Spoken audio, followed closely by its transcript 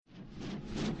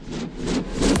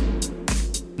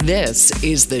This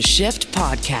is the Shift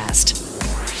Podcast.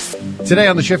 Today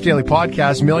on the Shift Daily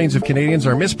Podcast, millions of Canadians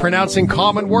are mispronouncing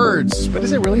common words. But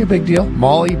is it really a big deal?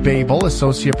 Molly Babel,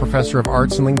 Associate Professor of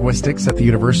Arts and Linguistics at the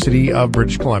University of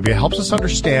British Columbia, helps us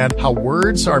understand how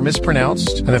words are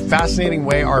mispronounced and the fascinating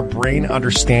way our brain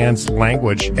understands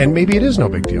language. And maybe it is no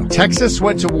big deal. Texas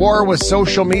went to war with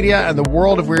social media, and the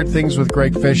world of weird things with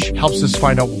Greg Fish helps us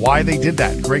find out why they did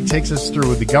that. Greg takes us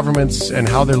through the governments and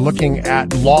how they're looking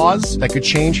at laws that could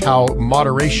change how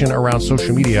moderation around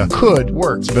social media could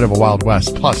work. It's a bit of a Wild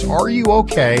West. Plus, are you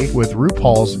okay with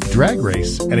RuPaul's Drag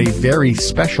Race and a very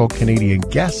special Canadian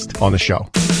guest on the show?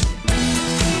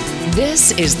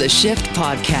 This is the Shift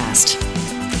Podcast.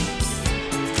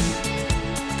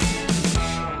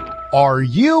 Are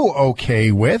you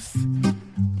okay with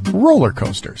roller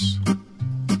coasters?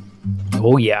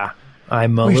 Oh, yeah.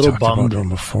 I'm a We've little talked bummed. about them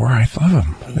before. I thought of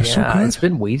them. They're so good. It's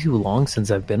been way too long since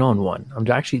I've been on one. I'm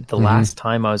actually the last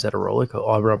time I was at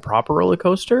a proper roller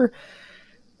coaster.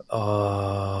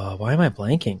 Why am I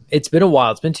blanking? It's been a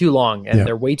while. It's been too long, and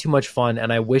they're way too much fun.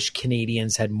 And I wish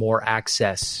Canadians had more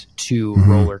access to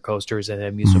roller coasters and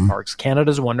amusement parks.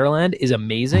 Canada's Wonderland is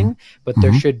amazing, but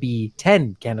there should be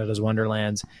 10 Canada's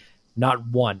Wonderlands, not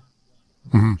one.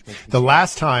 The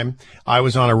last time I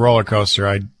was on a roller coaster,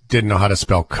 I didn't know how to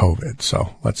spell COVID.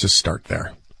 So let's just start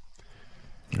there.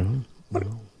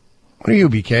 What are you,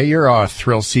 BK? You're a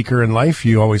thrill seeker in life.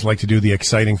 You always like to do the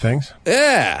exciting things.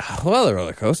 Yeah, well, the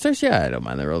roller coasters. Yeah, I don't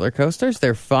mind the roller coasters.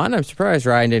 They're fun. I'm surprised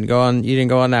Ryan didn't go on. You didn't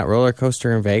go on that roller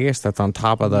coaster in Vegas. That's on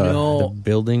top of the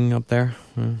building up there.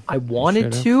 I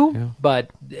wanted to, but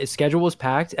his schedule was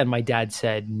packed, and my dad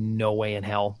said no way in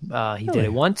hell. He did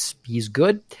it once. He's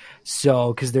good.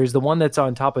 So, because there's the one that's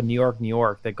on top of New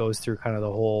York, that goes through kind of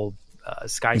the whole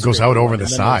skyscraper. It goes out over the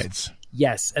sides.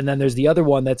 Yes, and then there's the other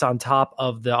one that's on top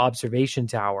of the observation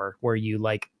tower where you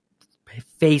like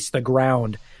face the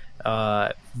ground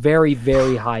very,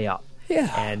 very high up.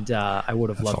 Yeah. And I would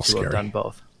have loved to have done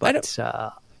both. But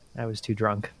I was too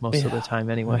drunk most of the time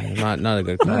anyway. Not a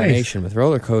good combination with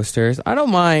roller coasters. I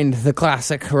don't mind the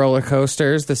classic roller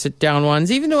coasters, the sit-down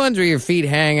ones, even the ones where your feet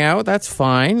hang out. That's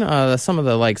fine. Some of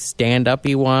the like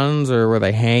stand-uppy ones or where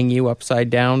they hang you upside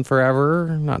down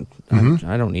forever.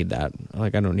 I don't need that.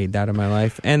 Like I don't need that in my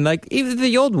life. And like even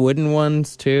the old wooden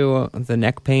ones too. The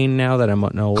neck pain now that I'm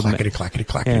an old man.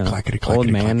 Old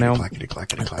man now.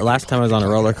 The last time I was on a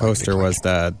roller coaster was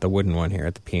the wooden one here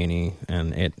at the Peony,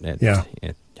 and it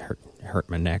hurt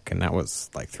my neck, and that was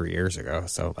like 3 years ago.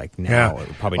 So like now it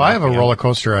would probably I have a roller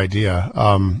coaster idea,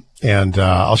 and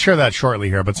I'll share that shortly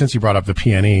here. But since you brought up the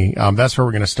PNE, that's where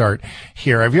we're going to start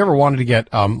here. Have you ever wanted to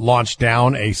get launched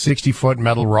down a 60-foot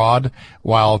metal rod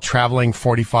while traveling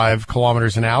 45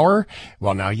 kilometers an hour?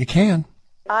 Well, now you can.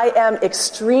 I am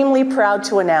extremely proud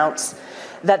to announce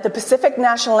that the Pacific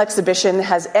National Exhibition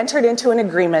has entered into an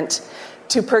agreement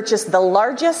to purchase the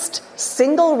largest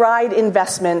single-ride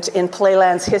investment in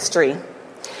Playland's history.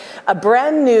 A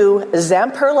brand new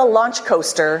Zamperla launch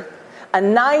coaster, a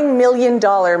 $9 million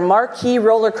marquee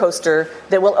roller coaster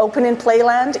that will open in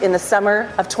Playland in the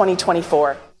summer of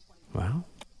 2024. Wow.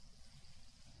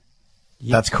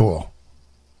 That's cool.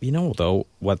 You know, though,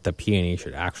 what the PNE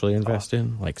should actually invest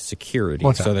in? Like security,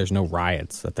 so there's no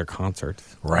riots at their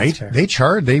concerts. Right?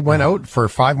 They went out for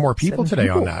 5 more people today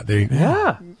on that.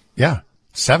 Yeah.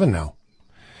 7 now.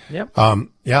 Yep.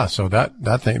 So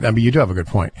that thing, I mean, you do have a good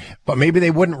point. But maybe they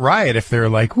wouldn't riot if they're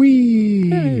like,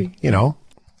 you know,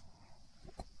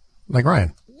 like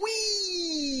Ryan.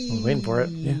 I was waiting for it.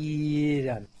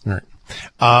 Yeah. All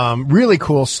right. Really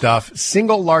cool stuff.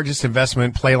 Single largest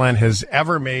investment Playland has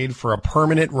ever made for a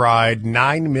permanent ride.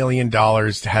 $9 million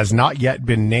has not yet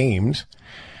been named.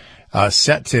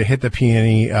 Set to hit the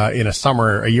PNE in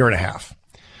a year and a half.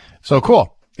 So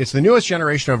cool. It's the newest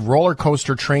generation of roller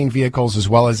coaster train vehicles, as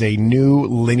well as a new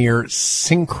linear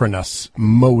synchronous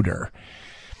motor.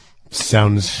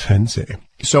 Sounds fancy.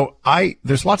 So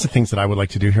there's lots of things that I would like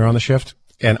to do here on the shift,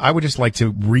 and I would just like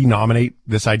to renominate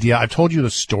this idea. I've told you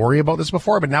the story about this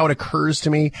before, but now it occurs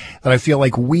to me that I feel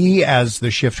like we, as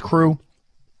the shift crew,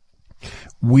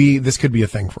 this could be a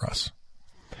thing for us.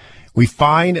 We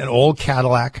find an old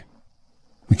Cadillac,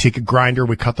 we take a grinder,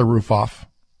 we cut the roof off,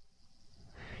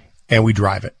 and we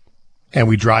drive it. And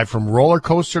we drive from roller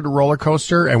coaster to roller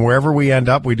coaster, and wherever we end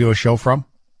up, we do a show from.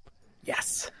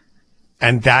 Yes.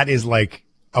 And that is like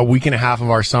a week and a half of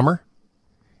our summer.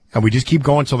 And we just keep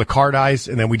going till the car dies,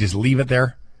 and then we just leave it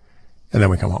there, and then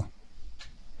we come home.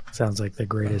 Sounds like the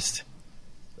greatest.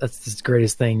 That's the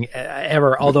greatest thing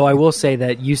ever. Although I will say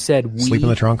that you said we. Sleep in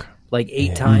the trunk. Like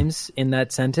 8 times in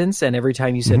that sentence, and every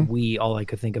time you said we, all I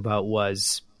could think about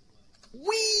was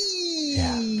we.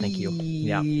 Yeah, thank you.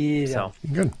 Yeah. So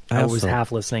Good. I was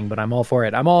half listening, but I'm all for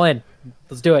it. I'm all in.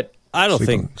 Let's do it. I don't Sleep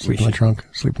think we in the should. trunk,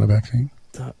 sleep in the back seat.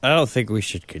 I don't think we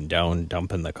should condone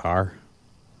dumping the car.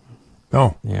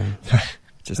 Oh, Yeah.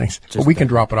 thanks. Well, we can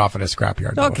drop it off at a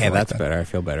scrapyard. Okay, that's better. I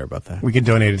feel better about that. We can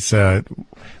donate it to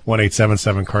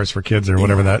 1877 Cars for Kids or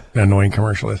whatever that annoying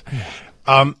commercial is.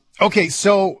 Okay,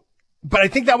 so, but I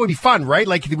think that would be fun, right?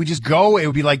 Like, we just go, it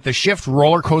would be like the Shift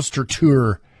roller coaster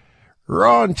tour. We're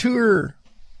on tour.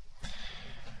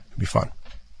 It'd be fun.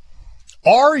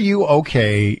 Are you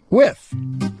okay with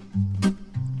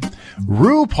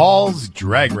RuPaul's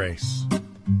Drag Race?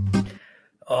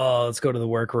 Oh, let's go to the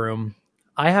workroom.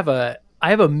 I have a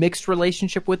mixed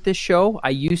relationship with this show. I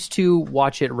used to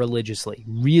watch it religiously.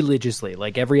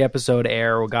 Like every episode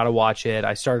we got to watch it.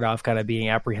 I started off kind of being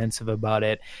apprehensive about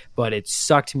it, but it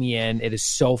sucked me in. It is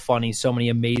so funny. So many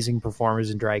amazing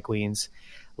performers and drag queens.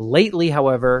 Lately,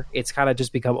 however, it's kind of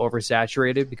just become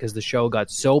oversaturated because the show got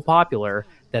so popular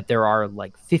that there are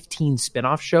like 15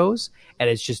 spin-off shows, and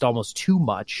it's just almost too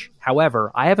much.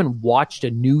 However, I haven't watched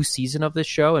a new season of this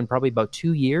show in probably about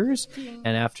 2 years,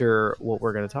 and after what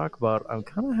we're going to talk about, I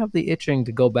kind of have the itching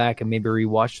to go back and maybe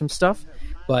rewatch some stuff.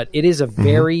 But it is a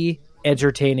very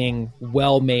entertaining,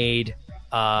 well-made,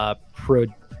 what's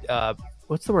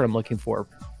the word I'm looking for?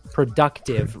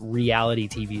 Productive reality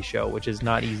TV show, which is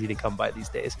not easy to come by these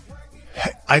days.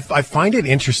 I find it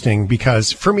interesting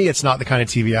because for me, it's not the kind of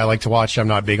TV I like to watch. I'm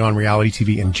not big on reality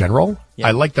TV in general. Yeah.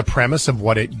 I like the premise of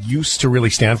what it used to really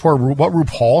stand for, what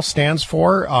RuPaul stands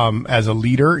for as a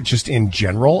leader, just in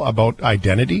general about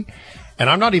identity. And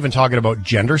I'm not even talking about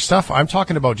gender stuff. I'm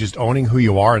talking about just owning who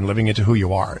you are and living into who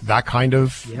you are. That kind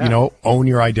of, own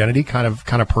your identity kind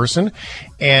of person.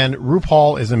 And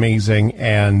RuPaul is amazing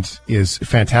and is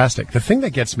fantastic. The thing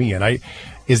that gets me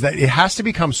is that it has to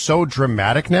become so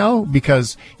dramatic now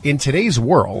because in today's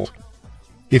world,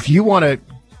 if you want to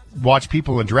watch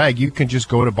people in drag, you can just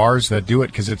go to bars that do it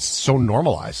because it's so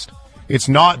normalized. It's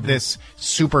not this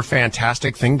super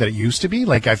fantastic thing that it used to be.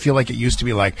 Like, I feel like it used to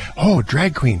be like, oh,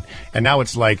 drag queen. And now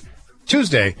it's like,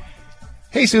 Tuesday,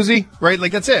 hey, Susie, right?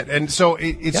 Like, that's it. And so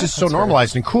it's just so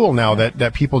normalized and cool now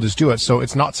that people just do it. So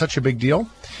it's not such a big deal,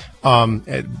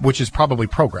 which is probably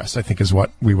progress, I think is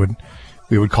what we would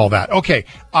call that. Okay.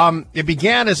 It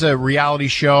began as a reality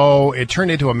show. It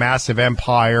turned into a massive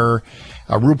empire.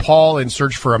 RuPaul in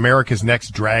search for America's next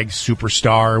drag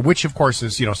superstar, which of course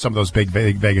is, some of those big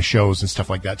Vegas shows and stuff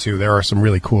like that too. There are some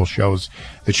really cool shows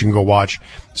that you can go watch.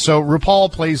 So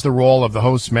RuPaul plays the role of the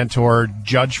host, mentor,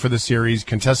 judge for the series.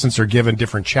 Contestants are given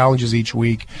different challenges each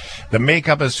week. The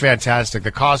makeup is fantastic.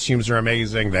 The costumes are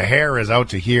amazing. The hair is out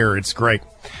to here. It's great.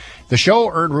 The show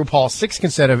earned RuPaul six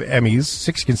consecutive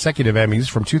Emmys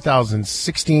from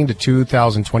 2016 to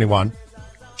 2021.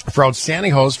 For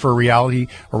outstanding host for a reality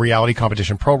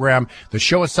competition program. The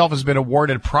show itself has been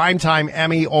awarded Primetime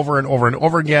Emmy over and over and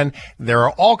over again. There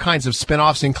are all kinds of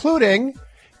spin-offs, including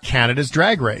Canada's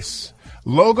Drag Race.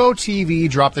 Logo TV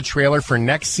dropped the trailer for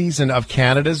next season of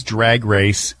Canada's Drag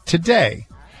Race today.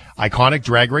 Iconic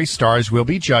Drag Race stars will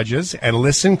be judges, and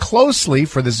listen closely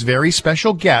for this very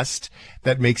special guest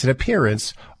that makes an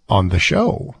appearance on the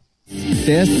show.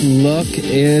 This look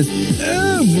is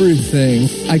everything.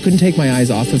 I couldn't take my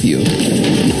eyes off of you.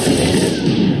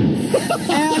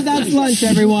 And that's lunch,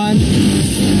 everyone.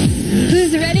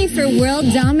 Who's ready for world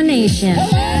domination?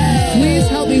 Please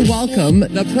help me welcome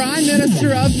the Prime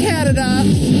Minister of Canada,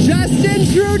 Justin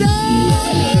Trudeau.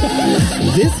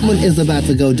 This one is about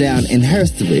to go down in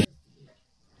history.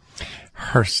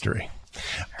 Herstory.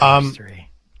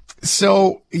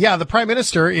 So, the Prime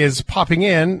Minister is popping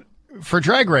in for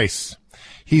Drag Race.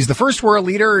 He's the first world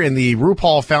leader in the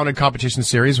RuPaul-founded competition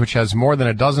series, which has more than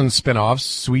a dozen spin-offs,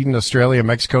 Sweden, Australia,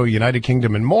 Mexico, United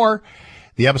Kingdom, and more.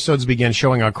 The episodes began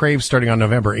showing on Crave starting on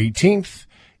November 18th,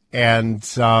 and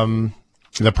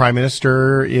the Prime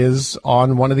Minister is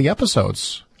on one of the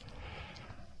episodes.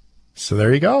 So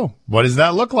there you go. What does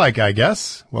that look like, I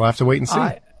guess? We'll have to wait and see.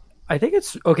 I think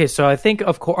it's okay. So I think,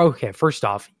 of course, first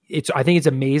off, I think it's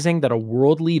amazing that a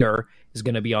world leader is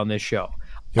going to be on this show.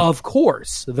 Yep. Of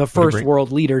course, the first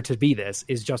world leader to be this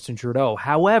is Justin Trudeau.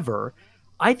 However,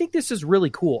 I think this is really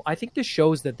cool. I think this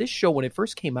shows that this show, when it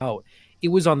first came out, it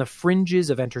was on the fringes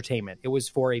of entertainment. It was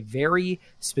for a very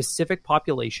specific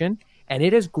population, and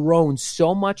it has grown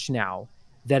so much now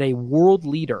that a world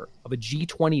leader of a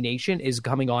G20 nation is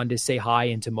coming on to say hi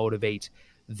and to motivate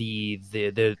the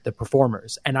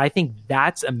performers. And I think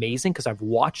that's amazing because I've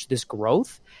watched this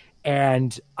growth.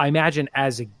 And I imagine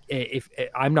if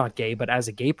I'm not gay, but as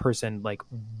a gay person, like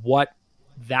what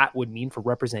that would mean for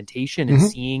representation and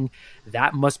seeing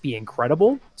that must be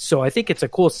incredible. So I think it's a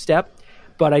cool step.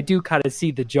 but I do kind of see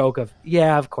the joke of,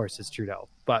 yeah, of course it's Trudeau.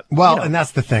 But and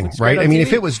that's the thing, right? I mean,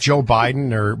 if it was Joe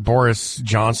Biden or Boris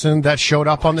Johnson that showed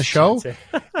up on the show,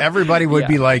 everybody would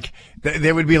be like,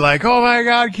 they would be like, oh my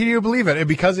God, can you believe it? And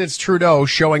because it's Trudeau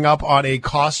showing up on a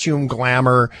costume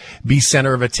glamour, be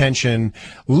center of attention,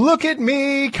 look at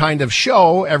me kind of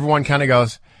show, everyone kind of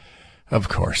goes, of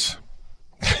course.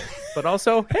 But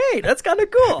also, hey, that's kind of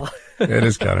cool. It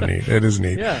is kind of neat. It is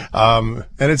neat. Yeah. And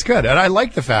it's good. And I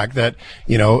like the fact that,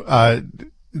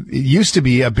 it used to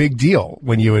be a big deal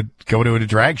when you would go to a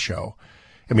drag show.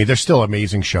 I mean, there's still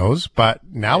amazing shows, but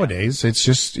nowadays it's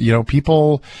just,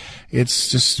 people, it's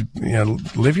just,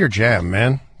 live your jam,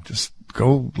 man. Just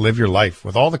go live your life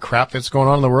with all the crap that's going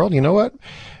on in the world. You know what?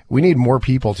 We need more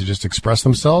people to just express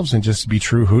themselves and just be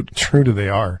true to they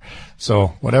are.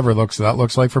 So whatever that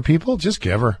looks like for people, just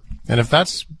give her. And if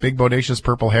that's big bodacious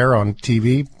purple hair on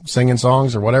TV, singing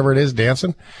songs or whatever it is,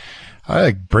 dancing,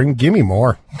 give me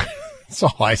more. That's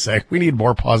all I say. We need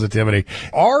more positivity.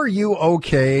 Are you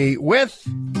okay with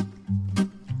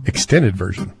extended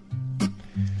version?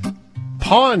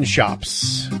 Pawn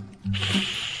shops.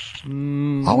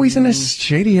 Always in a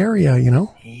shady area,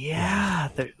 Yeah,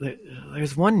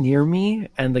 there's one near me,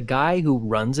 and the guy who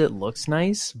runs it looks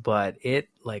nice, but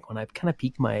when I kind of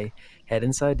peek my head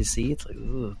inside to see, it's like,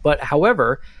 ugh. But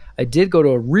however, I did go to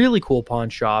a really cool pawn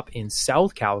shop in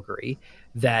South Calgary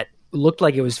that looked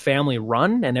like it was family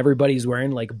run, and everybody's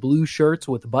wearing like blue shirts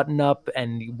with button up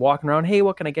and walking around, hey,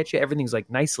 what can I get you? Everything's like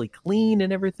nicely clean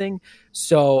and everything.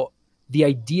 So the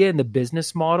idea and the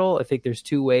business model, I think there's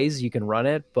two ways you can run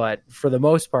it, but for the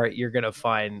most part, you're going to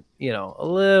find, a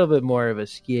little bit more of a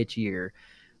sketchier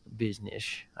business,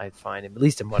 I find, at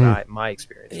least in what my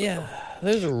experience. Yeah,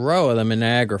 there's a row of them in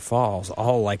Niagara Falls,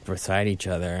 all like beside each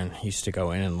other, and I used to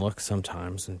go in and look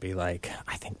sometimes and be like,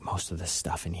 I think most of this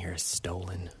stuff in here is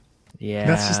stolen. Yeah,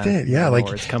 that's just it. Yeah, like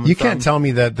you can't tell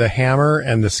me that the hammer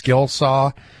and the skill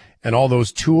saw and all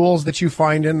those tools that you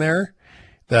find in there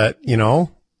that,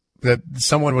 that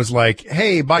someone was like,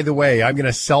 hey, by the way, I'm going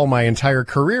to sell my entire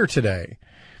career today.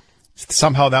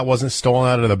 Somehow that wasn't stolen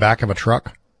out of the back of a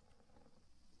truck.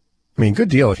 I mean, good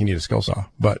deal if you need a skill saw,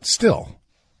 but still,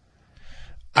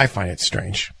 I find it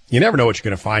strange. You never know what you're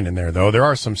going to find in there, though. There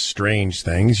are some strange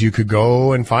things. You could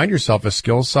go and find yourself a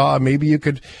skill saw. Maybe you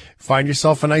could find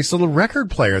yourself a nice little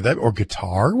record player or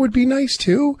guitar would be nice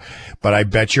too. But I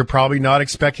bet you're probably not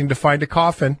expecting to find a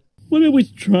coffin. What I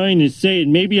was trying to say,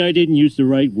 and maybe I didn't use the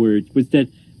right words, was that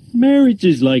marriage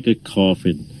is like a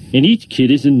coffin, and each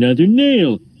kid is another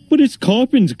nail. But as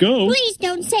coffins go... Please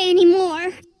don't say any more.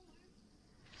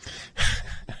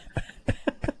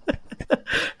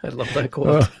 I love that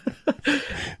quote.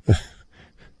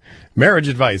 Marriage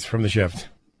advice from the shift.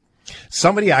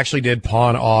 Somebody actually did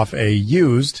pawn off a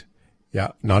used,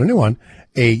 not a new one,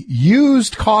 a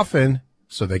used coffin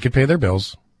so they could pay their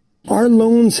bills. Our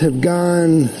loans have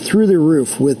gone through the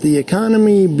roof with the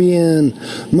economy being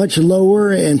much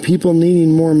lower and people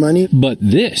needing more money. But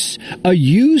this, a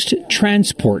used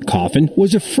transport coffin,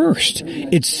 was a first.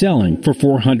 It's selling for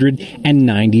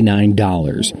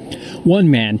 $499.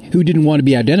 One man who didn't want to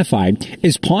be identified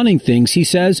is pawning things, he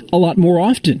says, a lot more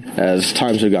often. As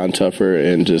times have gotten tougher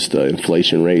and just the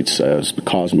inflation rates has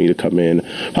caused me to come in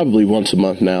probably once a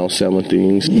month now selling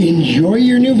things. Enjoy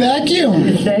your new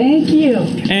vacuum. Thank you.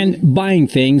 And buying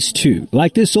things, too,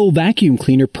 like this old vacuum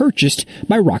cleaner purchased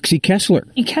by Roxy Kessler.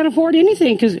 You can't afford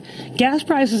anything because gas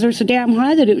prices are so damn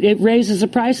high that it raises the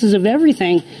prices of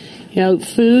everything.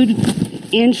 Food,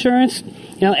 insurance,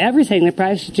 everything. The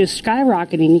price is just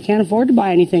skyrocketing. You can't afford to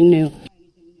buy anything new.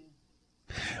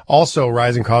 Also,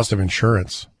 rising cost of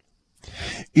insurance.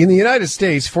 In the United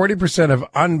States, 40% of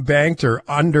unbanked or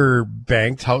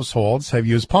underbanked households have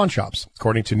used pawn shops,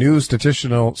 according to new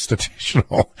statistical.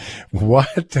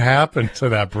 What happened to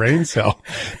that brain cell?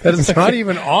 That is not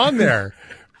even on there.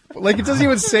 Like, it doesn't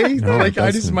even say, my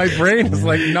brain is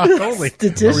like, not only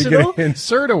are we going to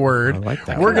insert a word,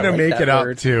 we're going to make it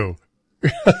up too.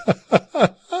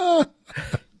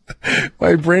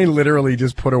 My brain literally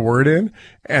just put a word in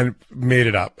and made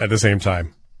it up at the same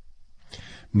time.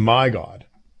 My God.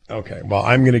 Okay, well,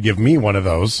 I'm going to give me one of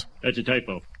those. That's a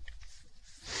typo.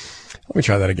 Let me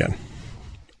try that again.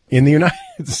 In the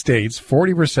United States,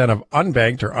 40% of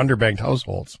unbanked or underbanked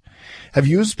households have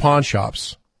used pawn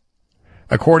shops,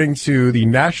 according to the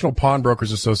National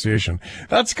Pawnbrokers Association.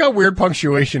 That's got weird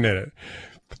punctuation in it.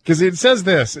 Because it says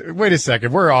this. Wait a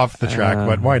second. We're off the track,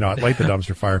 but why not? Light the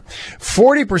dumpster fire.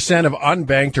 40% of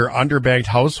unbanked or underbanked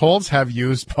households have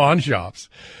used pawn shops.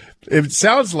 It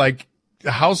sounds like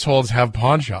households have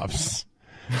pawn shops.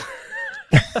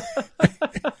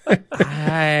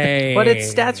 But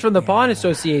it's stats from the Pawn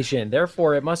Association.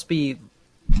 Therefore, it must be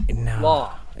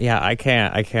law. Yeah, I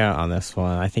can't on this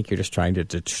one. I think you're just trying to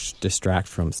distract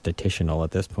from statistical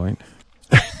at this point.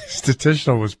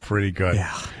 Statistical was pretty good.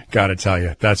 Yeah. Gotta tell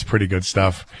you, that's pretty good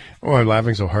stuff. Oh, I'm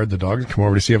laughing so hard the dog come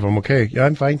over to see if I'm okay. Yeah,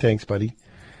 I'm fine, thanks, buddy.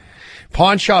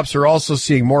 Pawn shops are also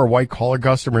seeing more white-collar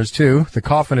customers, too. The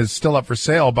coffin is still up for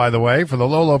sale, by the way, for the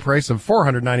low price of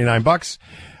 $499.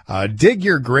 Dig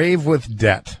your grave with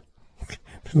debt. This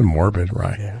is morbid,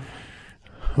 right? Yeah.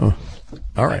 Huh.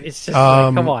 All right. It's just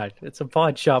like, come on. It's a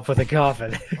pawn shop with a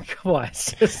coffin. Come on.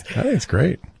 It's just, I think it's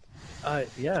great.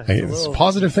 Yeah. It's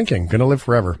positive thinking. Gonna live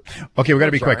forever. Okay, we got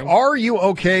to be quick. Are you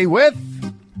okay with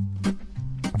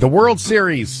the World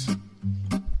Series?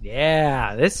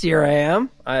 Yeah, this year I am.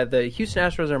 The Houston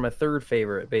Astros are my third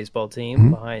favorite baseball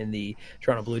team behind the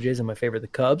Toronto Blue Jays and my favorite, the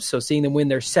Cubs. So seeing them win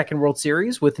their second World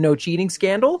Series with no cheating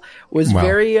scandal was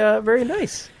very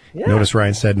nice. Yeah. Notice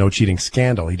Ryan said no cheating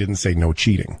scandal. He didn't say no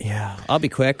cheating. Yeah, I'll be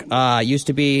quick. Used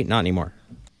to be, not anymore.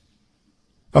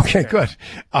 Okay, good.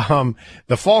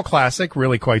 The Fall Classic,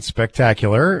 really quite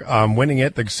spectacular. Winning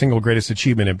it, the single greatest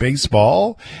achievement in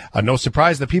baseball. No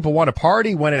surprise that people want to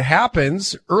party when it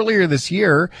happens. Earlier this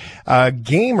year, a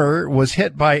gamer was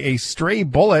hit by a stray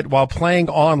bullet while playing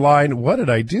online. What did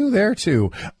I do there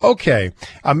too? Okay.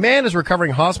 A man is recovering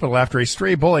in hospital after a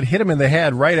stray bullet hit him in the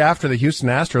head right after the Houston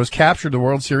Astros captured the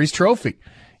World Series trophy.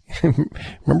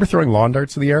 Remember throwing lawn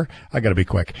darts in the air? I got to be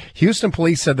quick. Houston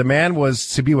police said the man was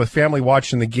to be with family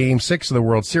watching the Game 6 of the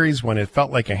World Series when it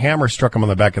felt like a hammer struck him on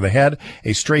the back of the head.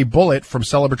 A stray bullet from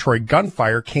celebratory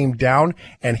gunfire came down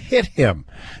and hit him.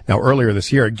 Now, earlier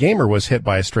this year, a gamer was hit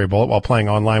by a stray bullet while playing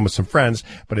online with some friends,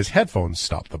 but his headphones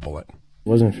stopped the bullet. It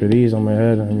wasn't for these on my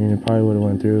head, I mean, it probably would have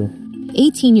went through.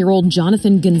 18-year-old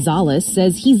Jonathan Gonzalez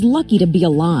says he's lucky to be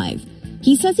alive.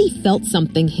 He says he felt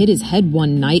something hit his head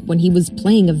one night when he was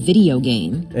playing a video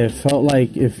game. It felt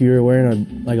like if you were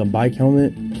wearing a bike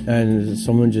helmet and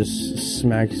someone just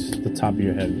smacks the top of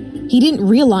your head. He didn't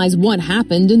realize what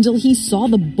happened until he saw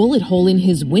the bullet hole in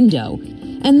his window,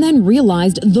 and then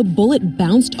realized the bullet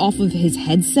bounced off of his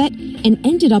headset and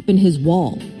ended up in his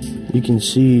wall. You can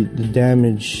see the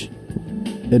damage.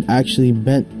 It actually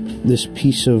bent this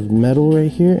piece of metal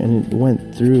right here, and it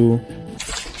went through.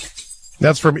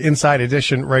 That's from Inside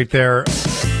Edition right there.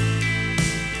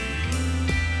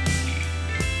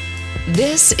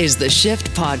 This is the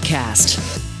Shift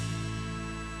Podcast.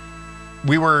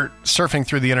 We were surfing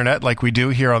through the internet like we do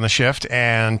here on the Shift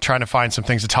and trying to find some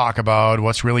things to talk about,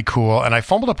 what's really cool. And I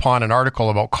fumbled upon an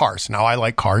article about cars. Now, I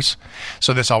like cars,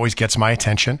 so this always gets my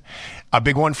attention. A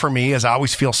big one for me is I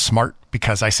always feel smart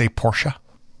because I say Porsche.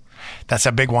 That's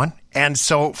a big one. And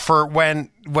so for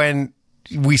when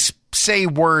we say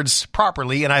words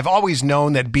properly, and I've always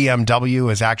known that BMW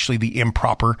is actually the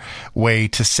improper way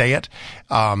to say it.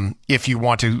 If you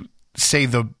want to say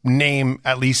the name,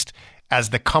 at least as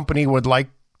the company would like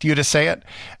you to say it,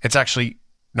 it's actually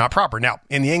not proper. Now,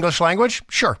 in the English language,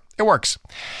 sure, it works.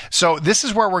 So this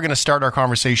is where we're going to start our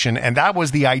conversation. And that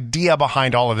was the idea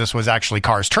behind all of this, was actually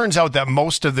cars. Turns out that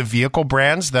most of the vehicle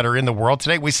brands that are in the world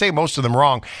today, we say most of them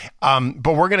wrong,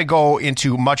 but we're going to go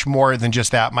into much more than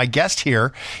just that. My guest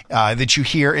here that you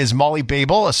hear is Molly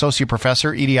Babel, Associate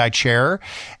Professor, EDI Chair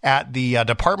at the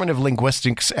Department of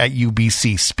Linguistics at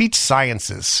UBC, Speech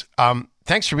Sciences.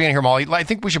 Thanks for being here, Molly. I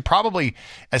think we should probably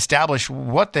establish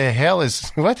what the hell is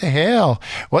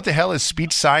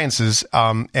speech sciences,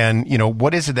 and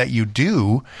what is it that you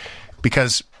do?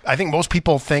 Because I think most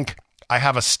people think I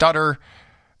have a stutter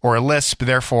or a lisp,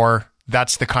 therefore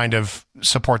that's the kind of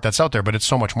support that's out there, but it's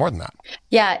so much more than that.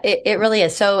 Yeah, it really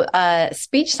is. So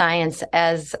speech science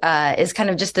is kind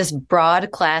of just this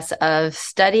broad class of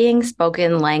studying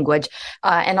spoken language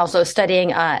and also studying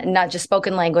not just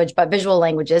spoken language, but visual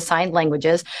languages, signed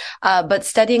languages, but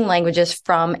studying languages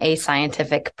from a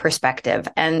scientific perspective.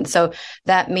 And so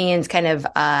that means kind of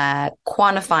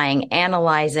quantifying,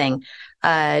 analyzing,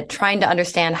 trying to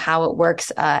understand how it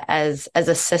works as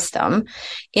a system.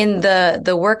 In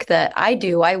the work that I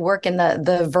do, I work in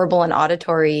the verbal and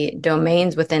auditory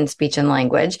domains within speech and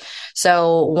language.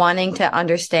 So wanting to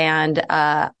understand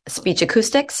speech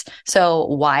acoustics. So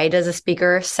why does a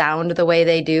speaker sound the way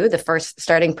they do? The first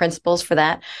starting principles for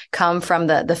that come from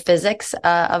the physics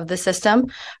of the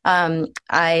system.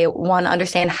 I want to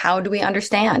understand, how do we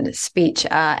understand speech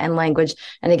and language?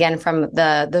 And again, from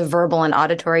the verbal and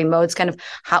auditory modes kind of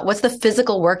kind of what's the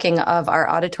physical working of our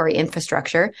auditory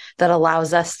infrastructure that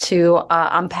allows us to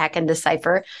unpack and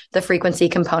decipher the frequency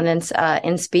components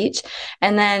in speech.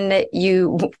 And then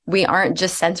we aren't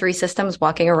just sensory systems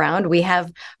walking around. We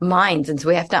have minds. And so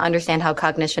we have to understand how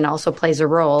cognition also plays a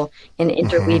role in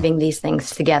interweaving these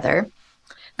things together.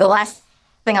 The last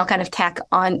thing I'll kind of tack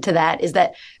on to that is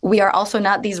that we are also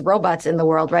not these robots in the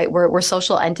world, right? We're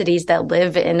social entities that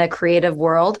live in a creative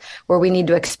world where we need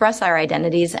to express our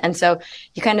identities. And so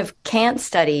you kind of can't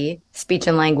study speech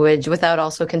and language without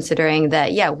also considering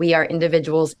that, yeah, we are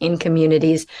individuals in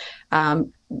communities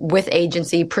with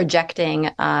agency, projecting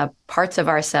parts of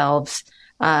ourselves,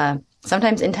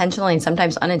 sometimes intentionally and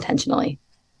sometimes unintentionally.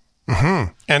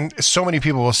 Mm-hmm. And so many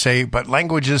people will say, but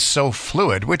language is so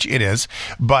fluid, which it is,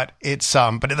 but it's,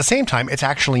 but at the same time, it's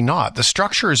actually not. The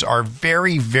structures are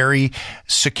very, very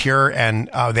secure, and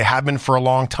they have been for a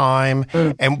long time.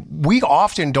 And we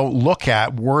often don't look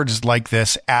at words like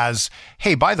this as,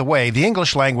 hey, by the way, the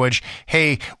English language,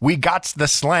 hey, we got the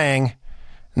slang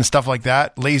and stuff like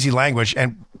that, lazy language.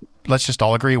 And let's just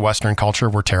all agree, Western culture,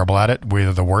 we're terrible at it.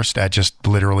 We're the worst at just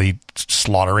literally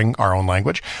slaughtering our own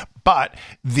language. But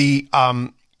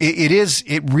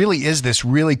it really is this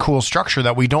really cool structure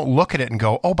that we don't look at it and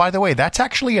go, oh, by the way, that's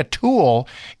actually a tool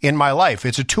in my life.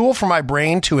 It's a tool for my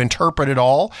brain to interpret it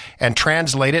all and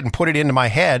translate it and put it into my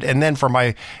head. And then for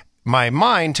my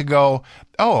mind to go,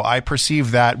 oh, I perceive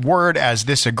that word as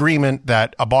this agreement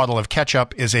that a bottle of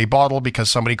ketchup is a bottle because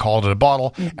somebody called it a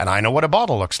bottle. And I know what a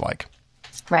bottle looks like.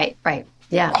 Right.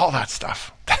 Yeah. All that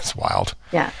stuff. That's wild.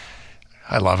 Yeah.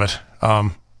 I love it.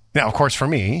 Now, of course, for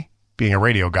me, being a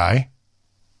radio guy,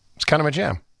 it's kind of a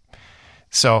jam.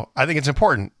 So I think it's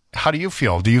important. How do you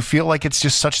feel? Do you feel like it's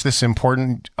just such this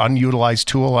important unutilized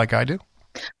tool like I do?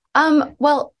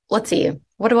 Well, let's see.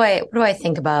 What do I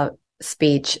think about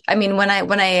speech? I mean, when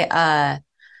asked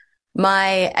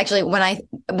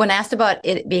about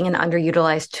it being an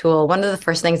underutilized tool, one of the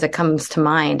first things that comes to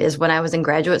mind is when I was in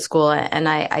graduate school and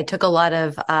I took a lot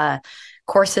of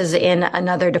courses in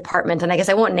another department. And I guess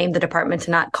I won't name the department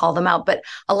to not call them out, but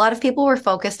a lot of people were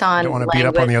focused on. You don't want to beat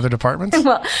up on the other departments?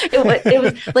 Well, it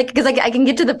was like, because I can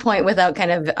get to the point without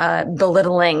kind of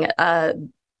belittling, a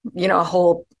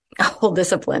whole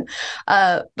discipline.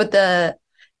 But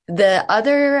the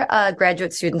other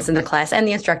graduate students in the class and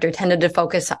the instructor tended to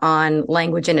focus on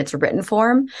language in its written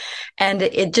form. And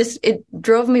it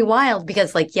drove me wild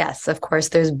because, like, yes, of course,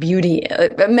 there's beauty,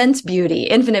 immense beauty,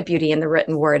 infinite beauty in the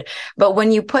written word. But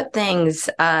when you put things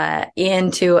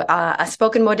into a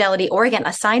spoken modality or, again,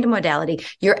 a signed modality,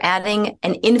 you're adding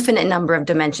an infinite number of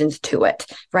dimensions to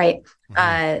it, right?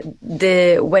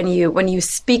 When you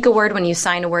speak a word, when you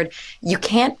sign a word, you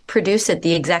can't produce it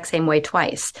the exact same way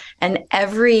twice. And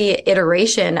every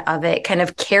iteration of it kind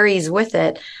of carries with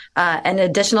it an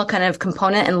additional kind of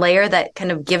component and layer that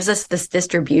kind of gives us this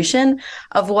distribution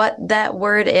of what that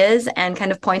word is and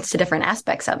kind of points to different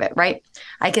aspects of it, right?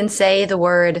 I can say the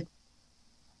word.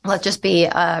 Let's just be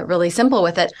really simple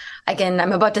with it.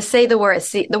 I'm about to say the word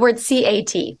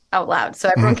CAT out loud, so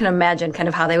everyone can imagine kind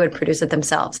of how they would produce it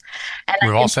themselves. And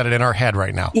we've all said it in our head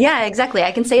right now. Yeah, exactly.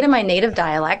 I can say it in my native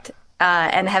dialect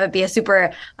and have it be a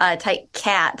super tight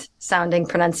cat sounding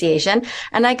pronunciation.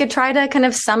 And I could try to kind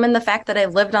of summon the fact that I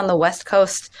lived on the West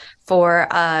Coast for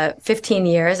 15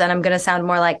 years, and I'm going to sound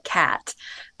more like cat.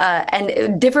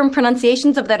 And different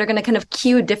pronunciations of that are going to kind of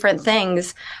cue different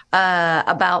things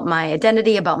about my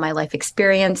identity, about my life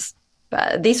experience,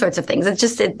 these sorts of things. It's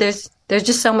just there's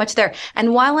just so much there.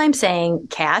 And while I'm saying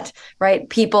cat, right,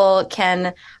 people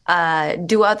can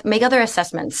make other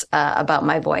assessments about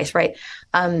my voice, right,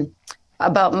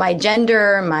 about my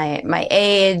gender, my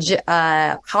age,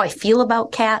 how I feel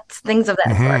about cats, things of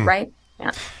that sort, right?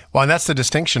 Yeah. Well, and that's the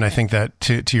distinction. I think that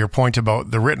to your point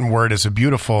about the written word is a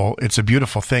beautiful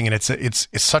thing. And it's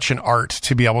such an art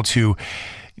to be able to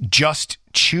just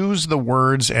choose the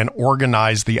words and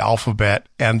organize the alphabet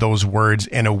and those words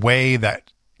in a way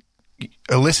that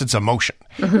elicits emotion.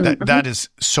 That is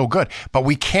so good. But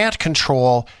we can't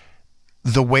control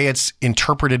the way it's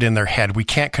interpreted in their head. We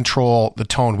can't control the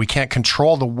tone. We can't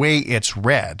control the way it's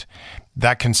read.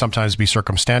 That can sometimes be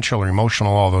circumstantial or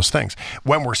emotional, all those things.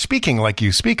 When we're speaking like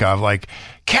you speak of, like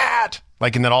cat,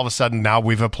 like, and then all of a sudden now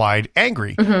we've applied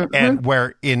angry. And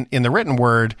where in the written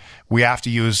word, we have to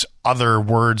use other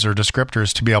words or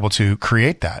descriptors to be able to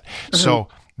create that. So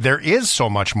there is so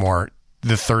much more,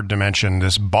 the third dimension,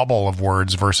 this bubble of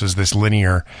words versus this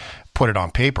linear, put it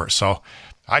on paper. So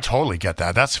I totally get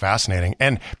that. That's fascinating.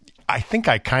 And I think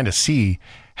I kind of see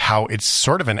how it's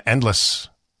sort of an endless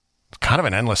kind of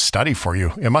an endless study for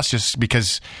you. It must just,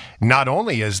 because not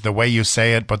only is the way you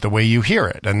say it, but the way you hear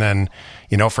it. And then,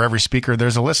 for every speaker,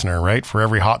 there's a listener, right? For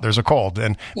every hot, there's a cold.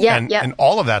 And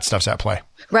all of that stuff's at play.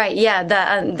 Right.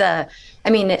 Yeah.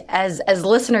 As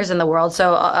listeners in the world,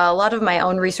 so a lot of my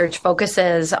own research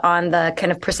focuses on the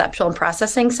kind of perceptual and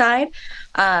processing side,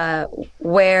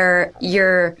 where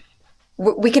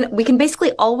we can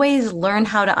basically always learn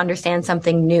how to understand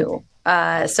something new.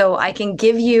 So I can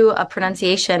give you a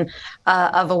pronunciation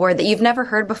of a word that you've never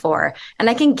heard before, and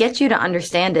I can get you to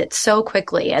understand it so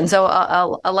quickly. And so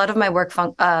a lot of my work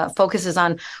focuses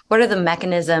on what are the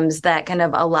mechanisms that kind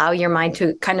of allow your mind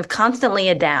to kind of constantly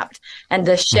adapt and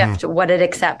to shift what it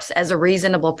accepts as a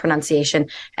reasonable pronunciation,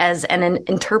 as an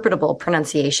interpretable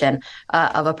pronunciation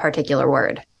of a particular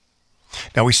word.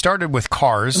 Now, we started with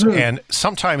cars, and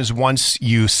sometimes once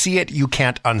you see it, you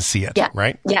can't unsee it,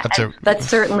 right? Yeah, that's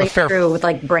certainly true with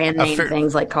like brand name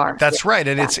things like car. That's right,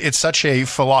 and it's such a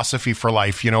philosophy for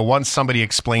life. Once somebody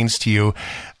explains to you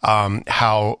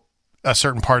how a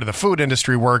certain part of the food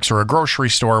industry works, or a grocery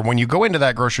store, when you go into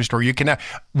that grocery store, you can have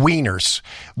wieners.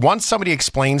 Once somebody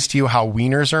explains to you how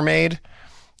wieners are made,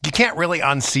 you can't really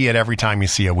unsee it every time you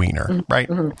see a wiener, right?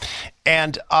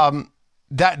 And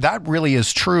that really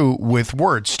is true with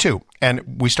words too.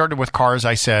 And we started with cars.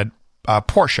 I said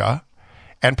Porsche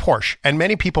and Porsche. And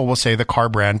many people will say the car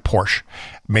brand Porsche.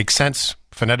 Makes sense.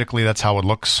 Phonetically, that's how it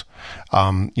looks.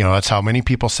 That's how many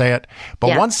people say it.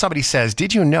 But once somebody says,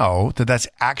 did you know that that's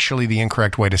actually the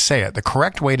incorrect way to say it? The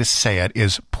correct way to say it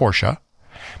is Porsche.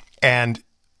 And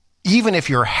even if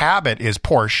your habit is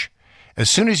Porsche, as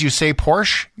soon as you say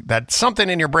Porsche, that something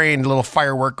in your brain, a little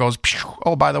firework goes,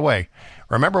 oh, by the way,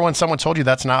 remember when someone told you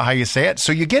that's not how you say it?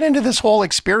 So you get into this whole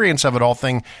experience of it all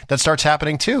thing that starts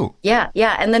happening too. Yeah.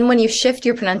 And then when you shift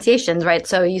your pronunciations, right?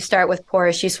 So you start with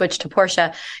Porsche, you switch to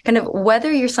Porsche, kind of whether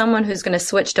you're someone who's going to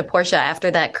switch to Porsche after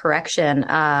that correction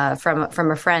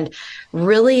from a friend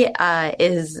really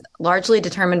is largely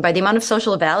determined by the amount of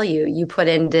social value you put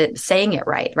into saying it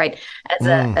right?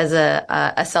 As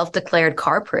a self-declared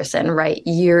car person, right?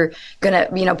 You're going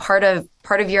to,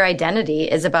 part of your identity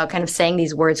is about kind of saying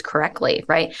these words correctly,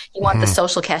 right? You want the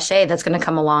social cachet that's going to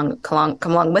come along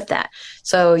with that.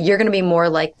 So you're going to be more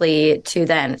likely to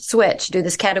then do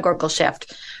this categorical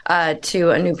shift to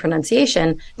a new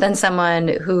pronunciation than someone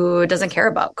who doesn't care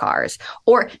about cars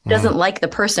or doesn't like the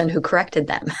person who corrected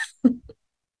them.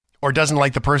 Or doesn't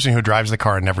like the person who drives the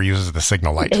car and never uses the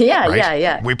signal light.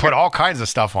 Yeah. We put all kinds of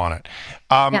stuff on it.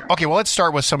 Okay, well, let's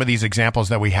start with some of these examples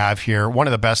that we have here. One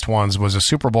of the best ones was a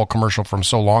Super Bowl commercial from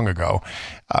so long ago,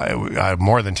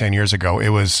 more than 10 years ago. It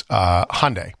was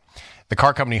Hyundai, the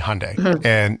car company Hyundai.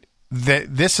 And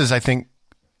this is, I think,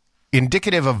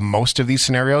 indicative of most of these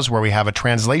scenarios where we have a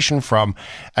translation from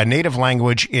a native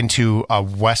language into a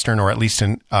Western, or at least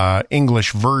an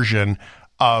English version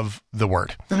of the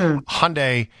word.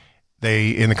 Hyundai,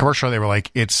 in the commercial, they were like,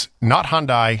 it's not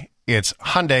Hyundai, it's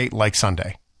Hyundai like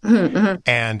Sunday.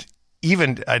 And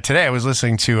even today, I was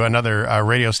listening to another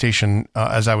radio station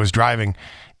as I was driving,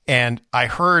 and I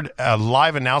heard a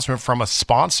live announcement from a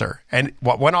sponsor. And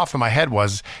what went off in my head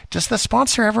was, does the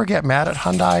sponsor ever get mad at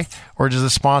Hyundai? Or does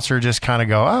the sponsor just kind of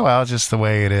go, oh, well, it's just the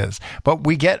way it is? But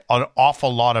we get an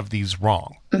awful lot of these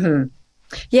wrong.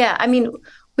 Yeah, I mean,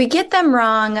 we get them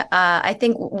wrong. I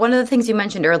think one of the things you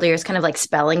mentioned earlier is kind of like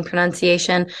spelling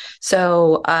pronunciation.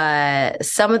 So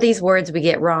some of these words we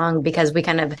get wrong because we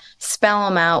kind of spell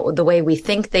them out the way we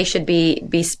think they should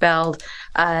be spelled.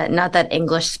 Not that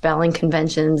English spelling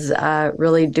conventions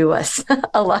really do us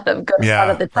a lot of good a lot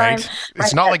of the time. Right?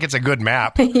 It's not like it's a good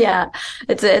map. Yeah,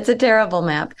 it's a terrible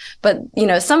map. But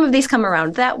some of these come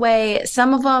around that way.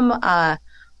 Some of them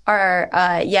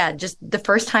are just the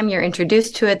first time you're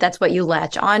introduced to it, that's what you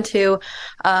latch onto.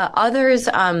 Others,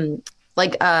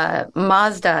 like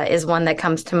Mazda is one that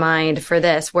comes to mind for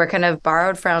this. We're kind of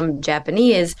borrowed from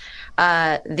Japanese.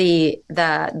 The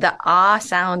ah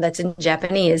sound that's in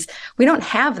Japanese, we don't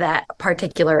have that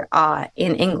particular ah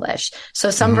in English.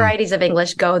 So some varieties of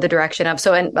English go the direction of.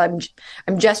 So, and I'm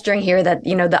gesturing here that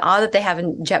the ah that they have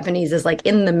in Japanese is like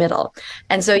in the middle,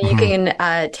 and so you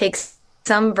can take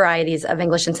some varieties of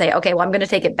English and say, okay, well, I'm going to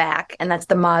take it back. And that's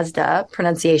the Mazda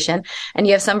pronunciation. And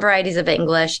you have some varieties of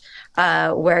English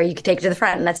where you can take it to the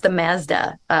front, and that's the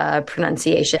Mazda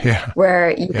pronunciation,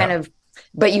 where you kind of,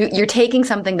 but you're taking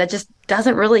something that just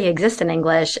doesn't really exist in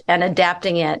English and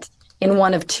adapting it in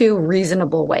one of two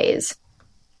reasonable ways.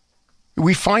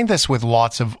 We find this with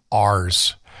lots of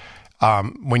R's.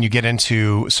 When you get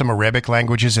into some Arabic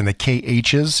languages and the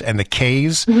KHs and the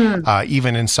Ks,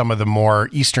 even in some of the more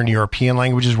Eastern European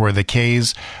languages where the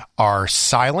Ks are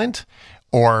silent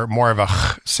or more of a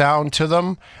sound to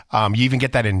them. You even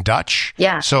get that in Dutch.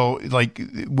 Yeah. So like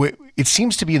it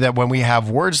seems to be that when we have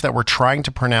words that we're trying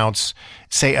to pronounce,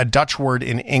 say a Dutch word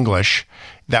in English,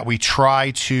 that we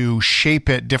try to shape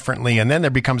it differently. And then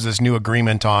there becomes this new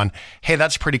agreement on, hey,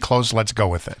 that's pretty close. Let's go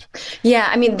with it. Yeah.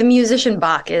 I mean, the musician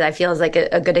Bach, I feel, is like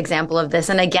a good example of this.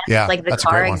 And again, like the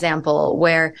car example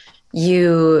where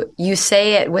you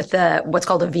say it with what's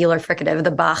called a velar fricative,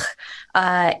 the Bach.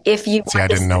 If you I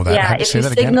didn't know that. Yeah, if you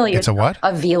signal it's a what?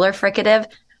 A velar fricative.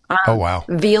 Oh wow.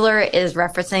 Velar is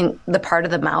referencing the part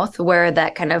of the mouth where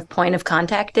that kind of point of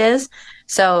contact is.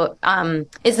 So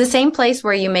it's the same place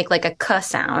where you make like a k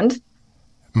sound,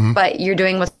 but you're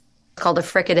doing what's called a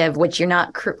fricative, which you're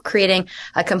not creating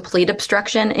a complete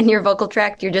obstruction in your vocal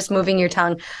tract. You're just moving your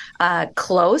tongue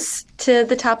close to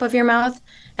the top of your mouth.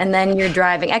 And then you're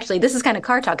driving, actually, this is kind of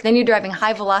car talk. Then you're driving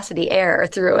high velocity air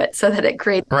through it so that it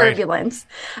creates turbulence.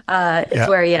 It's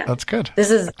where, that's good.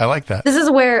 I like that. This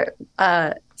is where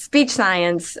speech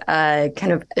science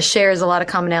kind of shares a lot of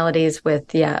commonalities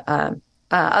with,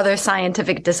 other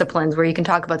scientific disciplines where you can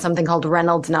talk about something called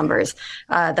Reynolds numbers.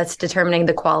 That's determining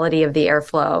the quality of the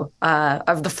airflow,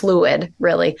 of the fluid,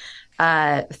 really,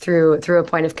 through a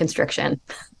point of constriction.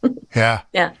 Yeah.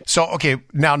 Yeah. So, okay,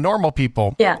 now normal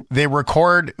people, yeah, they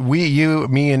record,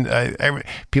 me, and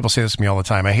people say this to me all the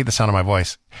time. I hate the sound of my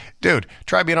voice. Dude,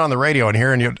 try being on the radio and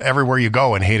hearing you everywhere you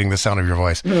go and hating the sound of your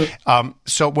voice.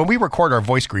 So when we record our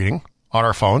voice greeting on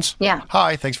our phones,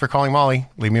 hi, thanks for calling Molly,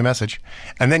 leave me a message.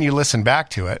 And then you listen back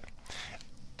to it.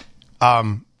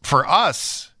 For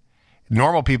us,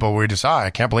 normal people, we just, I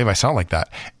can't believe I sound like that.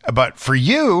 But for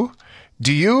you,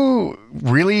 do you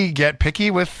really get picky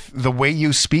with the way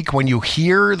you speak when you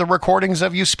hear the recordings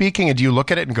of you speaking? And do you look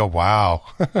at it and go, wow?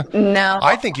 No.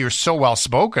 I think you're so well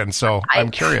spoken. So I'm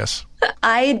curious.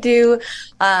 I do.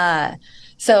 I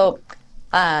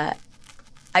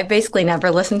basically never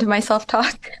listen to myself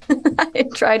talk. I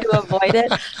try to avoid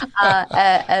it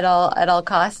at all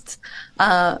costs.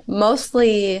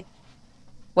 Mostly,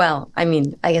 well, I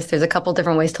mean, I guess there's a couple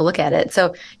different ways to look at it.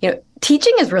 So,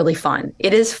 teaching is really fun.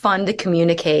 It is fun to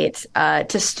communicate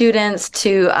to students,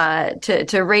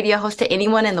 to radio hosts, to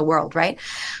anyone in the world, right?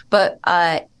 But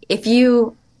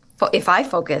if I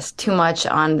focus too much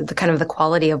on the kind of the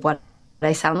quality of what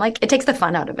I sound like, it takes the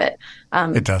fun out of it.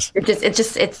 It does.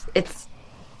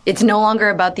 It's no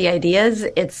longer about the ideas.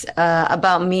 It's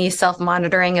about me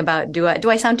self-monitoring about do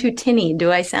I sound too tinny?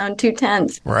 Do I sound too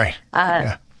tense? Right.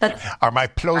 Are my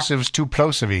plosives too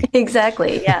plosivy?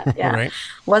 Exactly. Yeah. Right.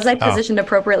 Was I positioned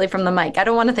appropriately from the mic? I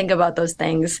don't want to think about those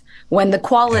things when the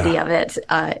quality of it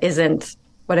isn't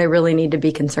what I really need to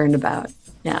be concerned about.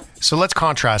 Yeah. So let's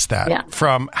contrast that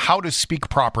from how to speak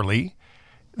properly.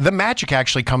 The magic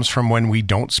actually comes from when we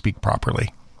don't speak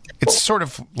properly. It's sort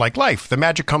of like life. The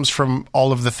magic comes from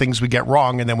all of the things we get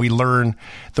wrong, and then we learn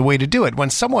the way to do it.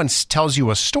 When someone tells you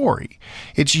a story,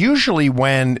 it's usually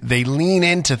when they lean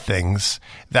into things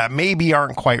that maybe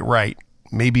aren't quite right,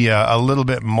 maybe a little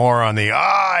bit more on the,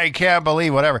 I can't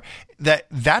believe, whatever.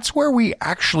 That's where we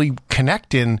actually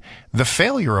connect in the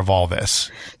failure of all this.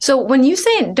 So when you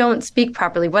say don't speak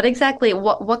properly,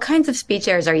 what kinds of speech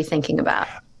errors are you thinking about?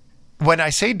 When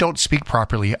I say don't speak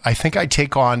properly, I think I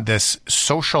take on this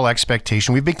social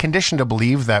expectation. We've been conditioned to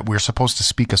believe that we're supposed to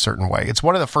speak a certain way. It's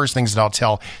one of the first things that I'll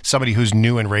tell somebody who's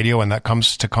new in radio and that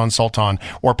comes to consult on,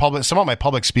 or some of my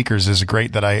public speakers is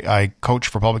great that I coach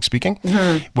for public speaking.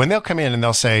 Mm-hmm. When they'll come in and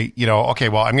they'll say, okay,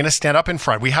 well, I'm going to stand up in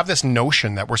front. We have this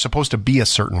notion that we're supposed to be a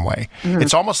certain way. Mm-hmm.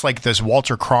 It's almost like this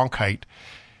Walter Cronkite.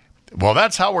 Well,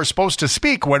 that's how we're supposed to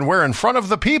speak when we're in front of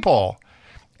the people.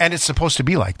 And it's supposed to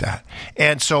be like that.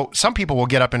 And so some people will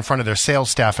get up in front of their sales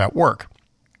staff at work,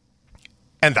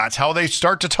 and that's how they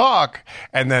start to talk.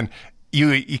 And then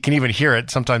you can even hear it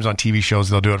sometimes on TV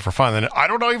shows. They'll do it for fun. And I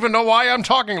don't even know why I'm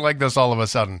talking like this all of a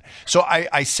sudden. So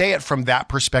I say it from that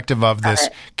perspective of this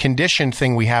conditioned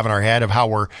thing we have in our head of how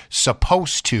we're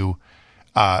supposed to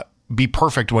be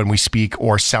perfect when we speak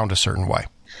or sound a certain way.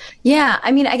 Yeah,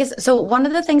 I mean, I guess, so one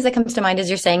of the things that comes to mind as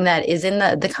you're saying that is in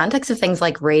the context of things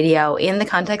like radio, in the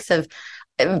context of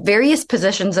various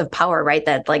positions of power, right?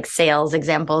 That like sales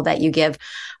example that you give.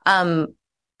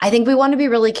 I think we want to be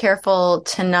really careful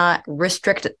to not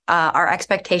restrict our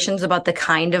expectations about the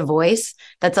kind of voice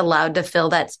that's allowed to fill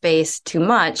that space too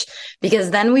much,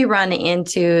 because then we run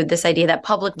into this idea that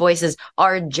public voices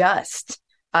are just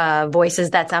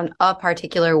voices that sound a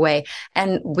particular way.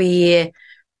 And we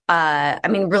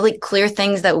really clear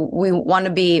things that we want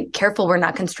to be careful we're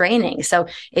not constraining. So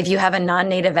if you have a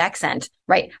non-native accent,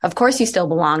 right, of course you still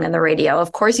belong on the radio.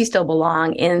 Of course you still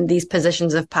belong in these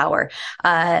positions of power.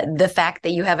 The fact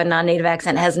that you have a non-native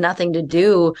accent has nothing to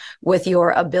do with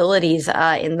your abilities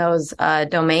in those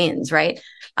domains, right?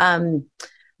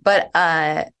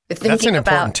 That's an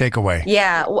important takeaway.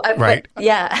 Yeah. Right.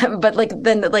 But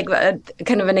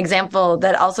kind of an example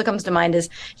that also comes to mind is,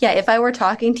 if I were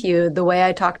talking to you the way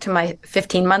I talk to my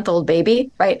 15-month-old baby,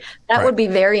 right, that would be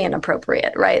very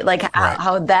inappropriate, right? Like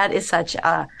how that is such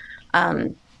a,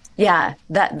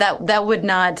 that would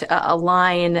not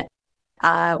align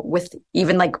with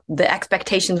even like the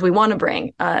expectations we want to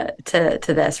bring to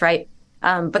this, right?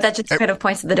 But that just kind of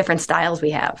points to the different styles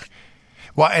we have.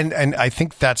 Well, and I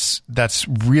think that's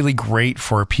really great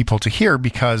for people to hear,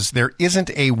 because there isn't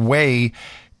a way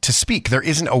to speak. There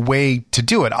isn't a way to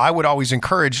do it. I would always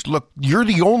encourage, look, you're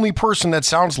the only person that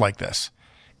sounds like this.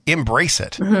 Embrace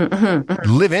it.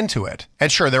 Live into it.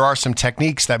 And sure, there are some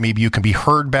techniques that maybe you can be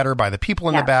heard better by the people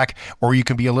in the back, or you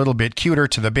can be a little bit cuter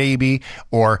to the baby,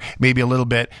 or maybe a little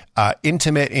bit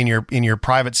intimate in your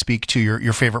private speak to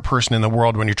your favorite person in the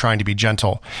world when you're trying to be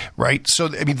gentle, right? So,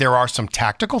 I mean, there are some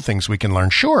tactical things we can learn,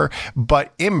 sure,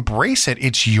 but embrace it.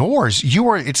 It's yours.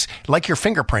 It's like your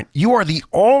fingerprint. You are the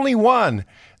only one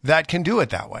that can do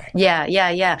it that way.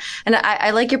 Yeah. And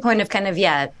I like your point of kind of,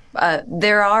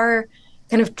 there are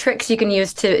kind of tricks you can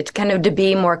use to kind of to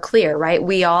be more clear, right?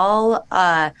 We all,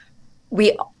 I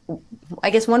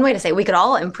guess one way to say it, we could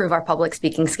all improve our public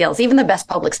speaking skills. Even the best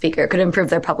public speaker could improve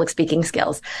their public speaking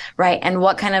skills, right? And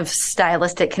what kind of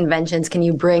stylistic conventions can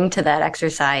you bring to that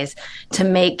exercise to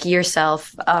make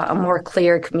yourself a more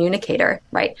clear communicator,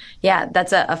 right? Yeah,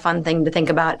 that's a fun thing to think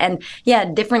about. And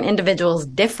different individuals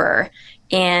differ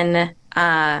in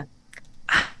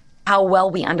how well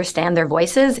we understand their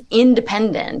voices,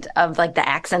 independent of like the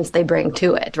accents they bring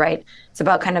to it, right? It's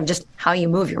about kind of just how you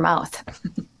move your mouth.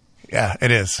 Yeah, it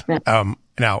is. Yeah.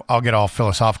 Now I'll get all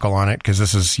philosophical on it,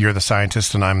 because you're the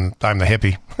scientist and I'm the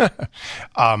hippie.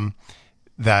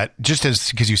 That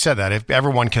just because you said that, if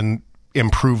everyone can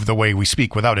improve the way we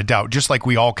speak, without a doubt, just like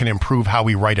we all can improve how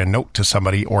we write a note to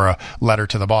somebody or a letter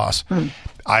to the boss.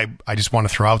 I just want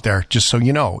to throw out there, just so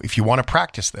you know, if you want to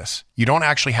practice this, you don't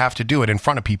actually have to do it in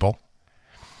front of people.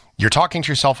 You're talking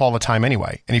to yourself all the time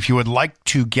anyway. And if you would like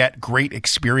to get great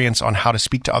experience on how to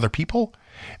speak to other people,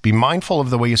 be mindful of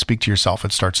the way you speak to yourself.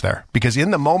 It starts there. Because in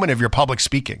the moment of your public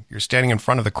speaking, you're standing in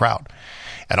front of the crowd,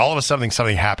 and all of a sudden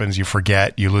something happens, you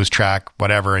forget, you lose track,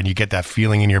 whatever, and you get that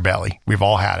feeling in your belly. We've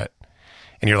all had it.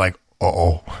 And you're like,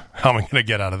 how am I going to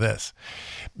get out of this?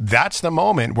 That's the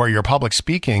moment where your public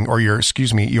speaking, or your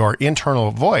internal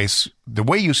voice, the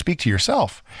way you speak to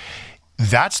yourself,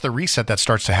 that's the reset that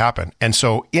starts to happen. And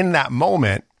so in that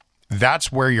moment,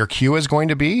 that's where your cue is going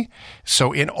to be.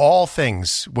 So in all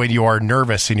things, when you are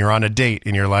nervous and you're on a date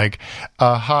and you're like,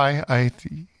 hi,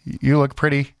 you look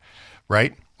pretty,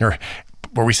 right? Or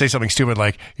we say something stupid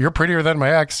like, you're prettier than my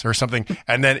ex or something.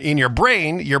 And then in your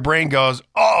brain goes,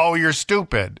 oh, you're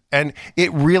stupid. And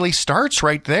it really starts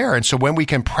right there. And so when we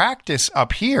can practice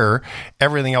up here,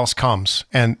 everything else comes.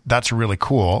 And that's really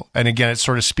cool. And again, it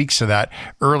sort of speaks to that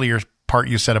earlier part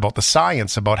you said about the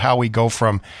science, about how we go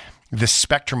from this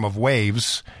spectrum of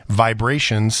waves,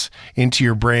 vibrations, into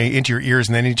your brain, into your ears,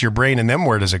 and then into your brain. And then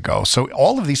where does it go? So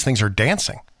all of these things are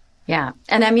dancing. Yeah.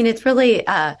 And I mean, it's really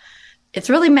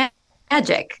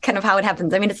magic, kind of how it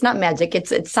happens. I mean, it's not magic,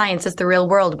 it's science, it's the real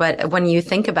world. But when you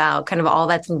think about kind of all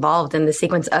that's involved in the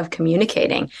sequence of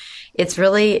communicating, it's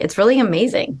really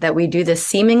amazing that we do this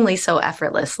seemingly so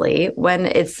effortlessly when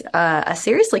it's a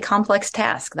seriously complex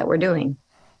task that we're doing.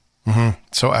 Mm-hmm.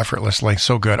 So effortlessly.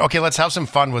 So good. Okay, let's have some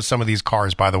fun with some of these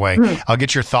cars, by the way. I'll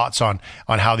get your thoughts on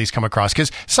how these come across,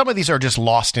 because some of these are just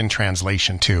lost in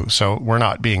translation too. So we're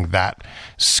not being that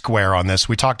square on this.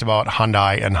 We talked about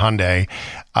Hyundai and Hyundai.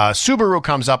 Subaru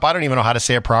comes up. I don't even know how to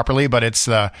say it properly, but it's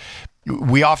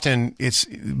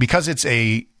because it's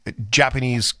a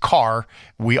Japanese car,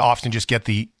 we often just get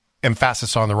the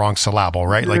emphasis on the wrong syllable,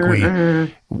 right? Like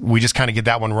we just kind of get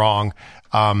that one wrong.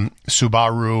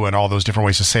 Subaru and all those different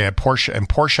ways to say it.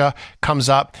 Porsche comes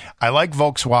up. I like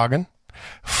Volkswagen.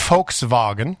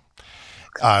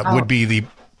 Would be the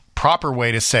proper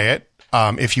way to say it.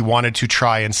 If you wanted to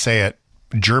try and say it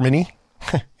Germany,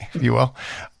 if you will.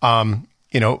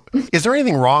 Is there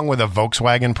anything wrong with a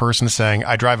Volkswagen person saying,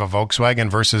 I drive a Volkswagen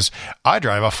versus I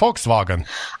drive a Volkswagen?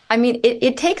 I mean,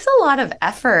 it takes a lot of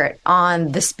effort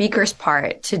on the speaker's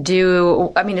part to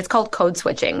do, it's called code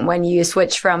switching, when you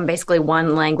switch from basically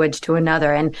one language to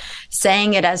another, and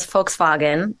saying it as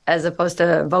Volkswagen as opposed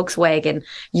to Volkswagen,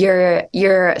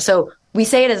 so we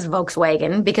say it as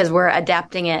Volkswagen because we're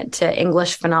adapting it to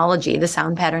English phonology, the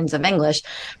sound patterns of English.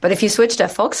 But if you switch to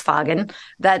Volkswagen,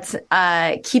 that's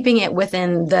keeping it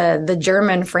within the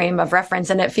German frame of reference.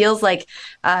 And it feels like,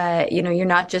 you're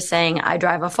not just saying I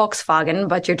drive a Volkswagen,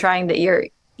 but you're kind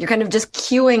of just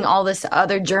cueing all this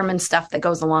other German stuff that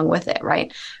goes along with it,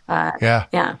 right?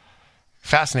 Yeah.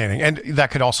 Fascinating. And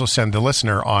that could also send the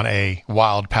listener on a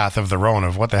wild path of their own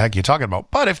of what the heck you're talking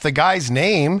about. But if the guy's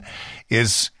name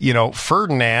is,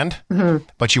 Ferdinand,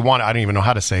 but you want, I don't even know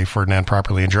how to say Ferdinand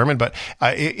properly in German, but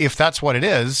if that's what it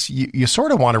is, you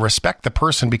sort of want to respect the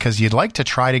person because you'd like to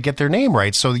try to get their name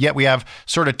right. So yet we have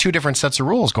sort of two different sets of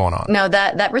rules going on. No,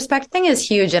 that respect thing is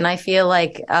huge. And I feel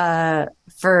like,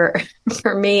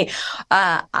 for me,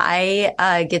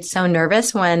 I get so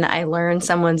nervous when I learn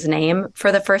someone's name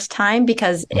for the first time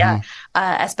because,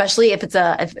 especially if it's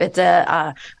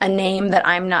a name that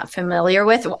I'm not familiar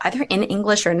with, either in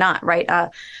English or not, right?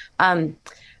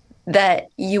 That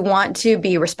you want to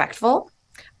be respectful,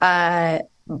 but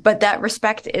that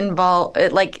respect involve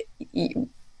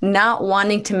not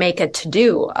wanting to make a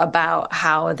to-do about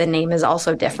how the name is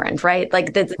also different, right?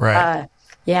 Like that's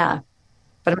yeah.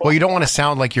 Well, you don't want to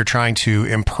sound like you're trying to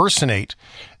impersonate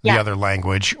the other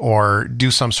language or do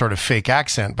some sort of fake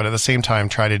accent, but at the same time,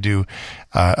 try to do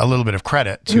a little bit of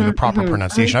credit to the proper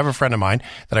pronunciation. I have a friend of mine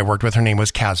that I worked with. Her name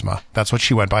was Kazma. That's what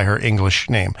she went by, her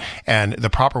English name. And the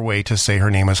proper way to say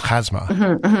her name is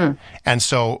Kazma. And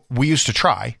so we used to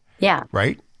try. Yeah.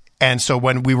 Right? And so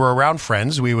when we were around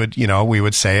friends, we would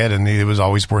say it, and it was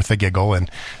always worth a giggle, and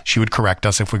she would correct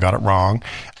us if we got it wrong.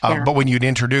 But when you'd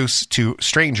introduce to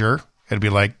stranger, it'd be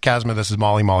like, Kazma, this is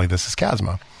Molly. Molly, this is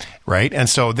Kazma, right? And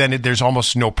so then there's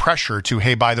almost no pressure to,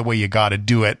 hey, by the way, you got to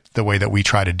do it the way that we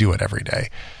try to do it every day.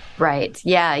 Right.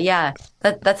 Yeah.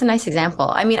 That's a nice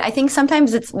example. I mean, I think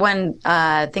sometimes it's when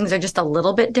things are just a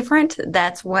little bit different.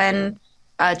 That's when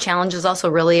challenges also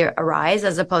really arise,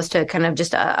 as opposed to kind of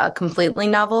just a completely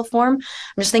novel form.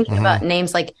 I'm just thinking about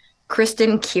names like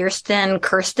Kristen,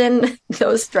 Kirsten,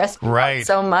 those stress me out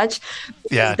so much.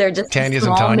 Yeah, they're just Tanya's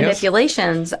small and Tanya's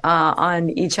manipulations on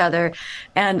each other.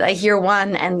 And I hear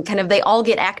one and kind of they all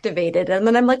get activated. And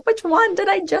then I'm like, which one did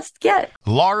I just get?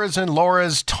 Laura's and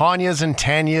Laura's, Tanya's and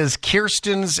Tanya's,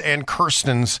 Kirsten's and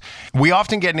Kirsten's. We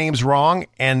often get names wrong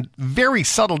and very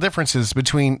subtle differences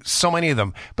between so many of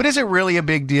them. But is it really a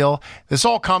big deal? This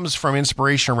all comes from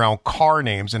inspiration around car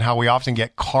names and how we often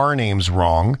get car names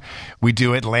wrong. We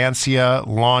do it Lancia,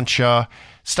 Lancia,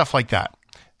 stuff like that.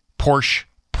 Porsche.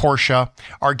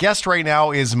 Our guest right now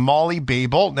is Molly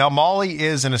Babel. Now, Molly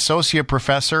is an associate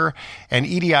professor and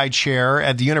EDI chair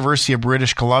at the University of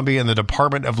British Columbia in the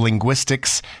Department of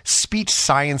Linguistics, Speech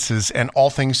Sciences, and all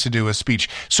things to do with speech.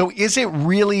 So is it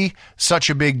really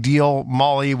such a big deal,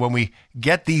 Molly, when we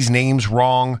get these names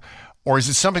wrong, or is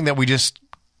it something that we just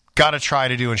got to try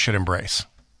to do and should embrace?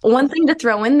 One thing to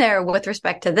throw in there with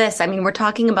respect to this, I mean, we're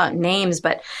talking about names,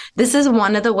 but this is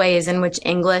one of the ways in which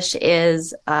English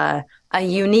is a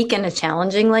unique and a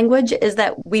challenging language, is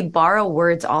that we borrow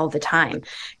words all the time.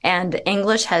 And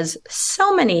English has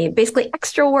so many basically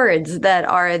extra words that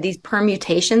are these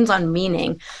permutations on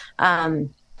meaning.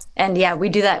 And yeah, we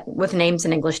do that with names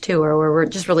in English too, where we're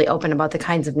just really open about the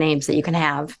kinds of names that you can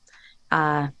have.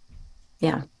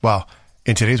 Yeah. Well,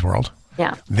 in today's world,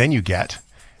 then you get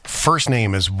first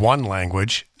name is one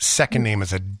language, second name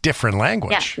is a different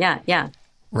language. Yeah.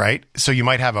 Right? So you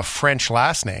might have a French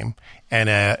last name and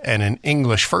an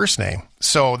English first name.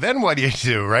 So then what do you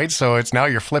do, right? So it's now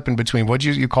you're flipping between, what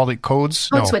you called it, codes?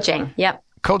 Code switching, yep.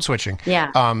 Code switching.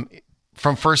 Yeah.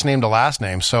 From first name to last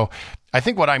name. So I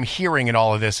think what I'm hearing in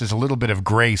all of this is a little bit of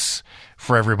grace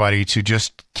for everybody to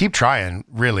just keep trying,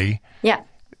 really. Yeah.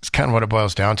 It's kind of what it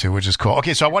boils down to, which is cool.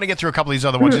 Okay, so I want to get through a couple of these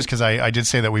other ones just because I did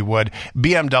say that we would.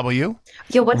 BMW.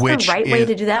 Yeah, what's the right way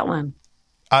to do that one?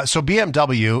 So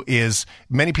BMW is,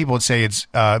 many people would say it's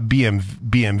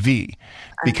BMV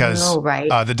because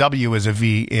the W is a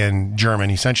V in German,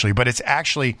 essentially. But it's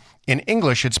actually, in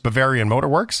English, it's Bavarian Motor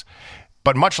Works.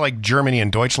 But much like Germany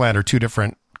and Deutschland are two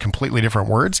completely different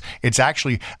words, it's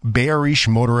actually Bayerische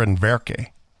Motorenwerke.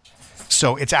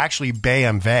 So it's actually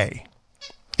BMW,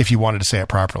 if you wanted to say it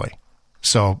properly.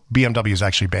 So BMW is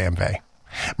actually BMW.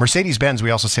 Mercedes-Benz, we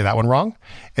also say that one wrong.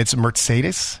 It's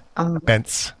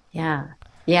Mercedes-Benz. Yeah.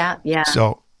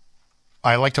 So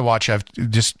I like to watch, I've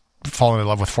just fallen in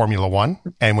love with Formula One.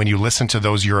 And when you listen to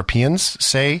those Europeans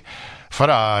say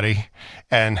Ferrari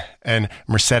and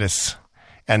Mercedes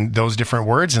and those different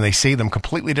words, and they say them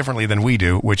completely differently than we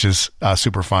do, which is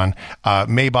super fun.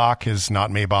 Maybach is not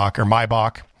Maybach or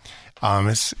Maybach.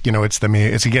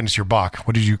 It's your Bach.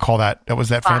 What did you call that? That was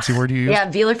that fancy word you used?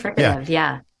 Yeah, Wieler Fricative,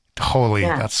 yeah. Holy,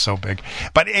 Yeah. that's so big.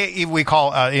 But we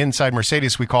call inside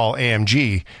Mercedes, we call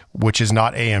AMG, which is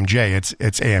not AMJ,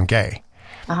 it's AMG.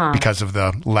 Because of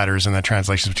the letters and the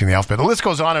translations between the alphabet. The list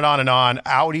goes on and on and on.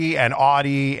 Audi and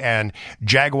Audi and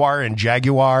Jaguar and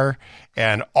Jaguar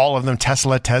and all of them,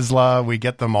 Tesla. We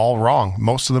get them all wrong.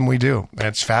 Most of them we do.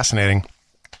 It's fascinating.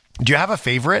 Do you have a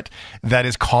favorite that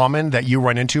is common that you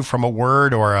run into from a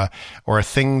word or a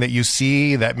thing that you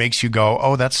see that makes you go,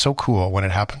 oh, that's so cool when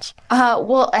it happens?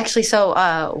 Well, actually,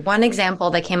 so one example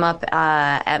that came up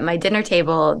at my dinner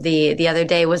table the other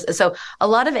day was, so a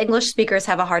lot of English speakers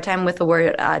have a hard time with the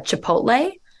word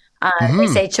Chipotle. They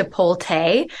say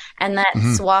Chipotle, and that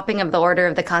swapping of the order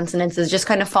of the consonants is just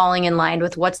kind of falling in line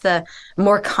with what's the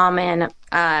more common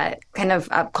kind of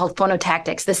called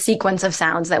phonotactics, the sequence of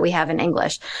sounds that we have in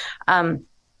English. But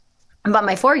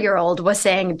my 4-year-old was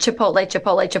saying Chipotle,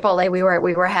 Chipotle, Chipotle. We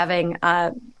were having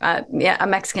a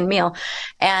Mexican meal,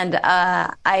 and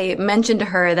I mentioned to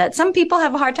her that some people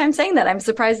have a hard time saying that. I'm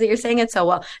surprised that you're saying it so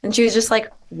well, and she was just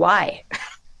like, "Why?"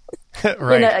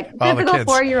 Right. Typical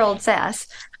 4-year-old sass.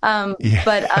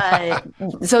 But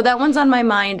so that one's on my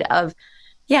mind of,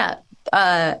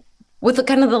 with the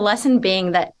kind of the lesson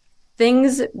being that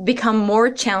things become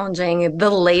more challenging the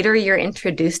later you're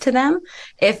introduced to them.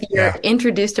 If you're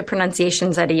introduced to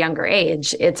pronunciations at a younger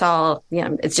age, it's all,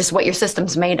 it's just what your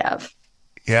system's made of.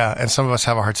 Yeah, and some of us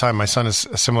have a hard time. My son is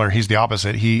similar. He's the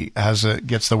opposite. He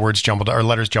gets the words jumbled or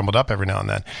letters jumbled up every now and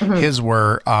then. His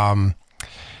were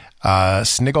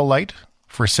sniggle light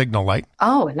for signal light.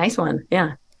 Oh, nice one.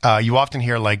 Yeah. You often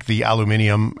hear like the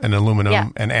aluminum and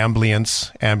aluminum and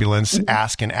ambulance,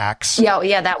 ask and axe.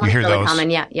 Yeah, that one's really those.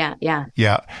 common. Yeah. And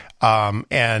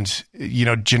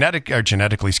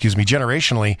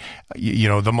generationally,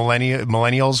 the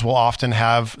millennials will often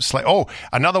have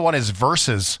another one is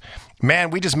verses.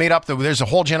 Man, we just made up there's a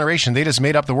whole generation. They just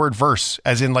made up the word verse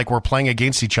as in like we're playing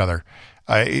against each other.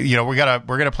 We're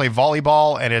going to play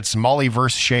volleyball and it's Molly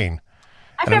versus Shane.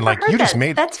 I've never heard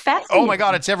that. That's fascinating. Oh my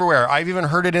God, it's everywhere. I've even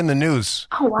heard it in the news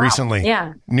recently.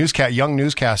 Yeah. Young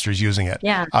newscasters using it.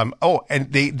 Yeah.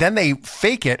 And they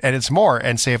fake it and it's more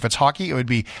and say if it's hockey, it would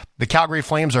be the Calgary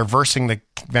Flames are versing the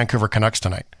Vancouver Canucks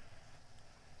tonight.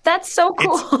 That's so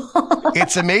cool.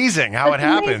 It's amazing how it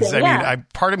happens. Amazing, I mean,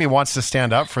 part of me wants to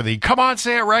stand up for come on,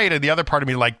 say it right. And the other part of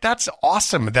me that's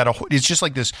awesome. It's just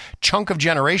like this chunk of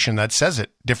generation that says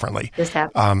it differently. This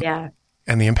happens.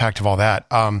 And the impact of all that.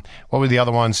 What were the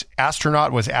other ones?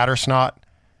 Astronaut was Addersnot.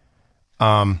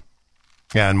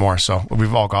 And more. So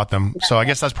we've all got them. So I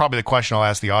guess that's probably the question I'll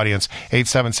ask the audience.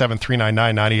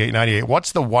 877-399-9898.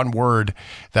 What's the one word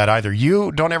that either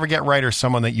you don't ever get right or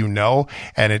someone that you know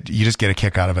and you just get a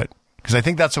kick out of it? Because I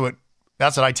think that's what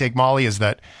I take, Molly, is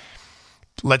that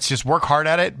let's just work hard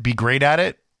at it, be great at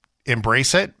it,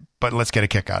 embrace it, but let's get a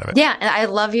kick out of it. Yeah, and I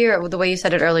love the way you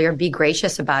said it earlier, be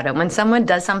gracious about it. When someone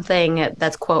does something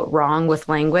that's, quote, wrong with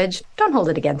language, don't hold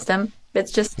it against them.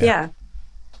 It's just, Well,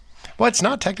 it's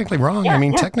not technically wrong.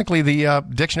 Technically the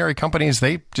dictionary companies,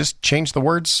 they just change the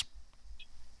words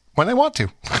when they want to.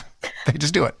 They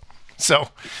just do it. So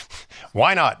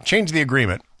why not? Change the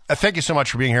agreement. Thank you so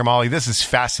much for being here, Molly. This is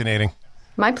fascinating.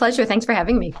 My pleasure. Thanks for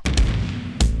having me.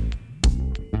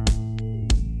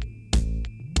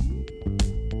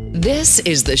 This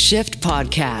is the Shift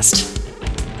Podcast.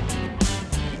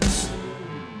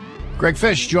 Greg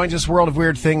Fish joins us,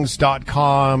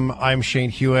 worldofweirdthings.com. I'm Shane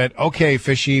Hewitt. Okay,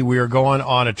 Fishy, we are going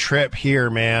on a trip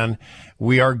here, man.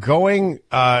 We are going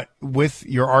with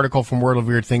your article from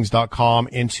worldofweirdthings.com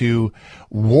into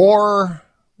war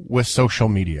with social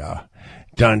media.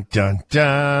 Dun, dun,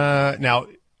 dun. Now,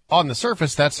 on the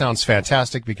surface, that sounds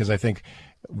fantastic because I think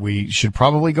we should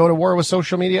probably go to war with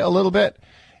social media a little bit.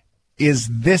 Is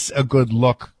this a good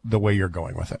look the way you're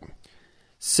going with it?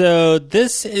 So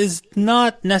this is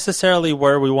not necessarily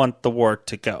where we want the war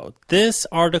to go. This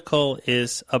article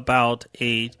is about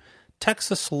a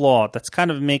Texas law that's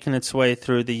kind of making its way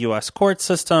through the U.S. court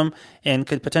system and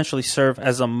could potentially serve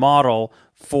as a model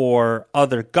for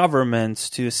other governments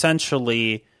to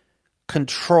essentially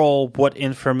control what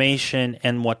information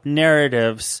and what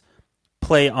narratives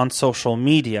play on social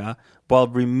media while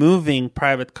removing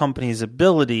private companies'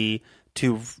 ability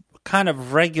to kind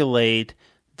of regulate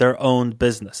their own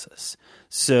businesses.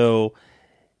 So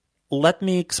let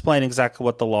me explain exactly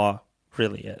what the law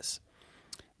really is.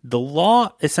 The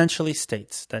law essentially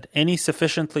states that any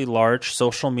sufficiently large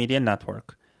social media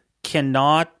network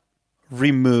cannot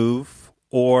remove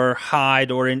or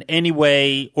hide or in any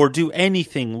way or do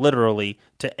anything literally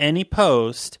to any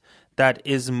post that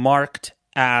is marked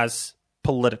as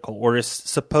political or is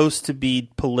supposed to be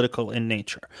political in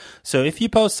nature. So if you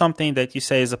post something that you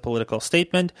say is a political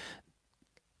statement,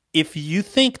 if you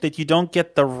think that you don't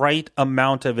get the right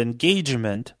amount of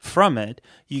engagement from it,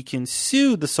 you can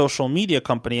sue the social media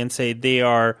company and say they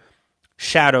are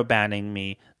shadow banning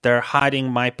me. They're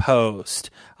hiding my post.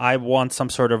 I want some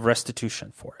sort of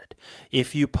restitution for it.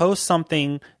 If you post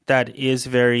something that is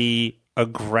very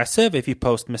aggressive, if you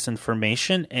post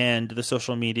misinformation and the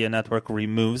social media network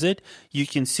removes it, you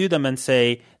can sue them and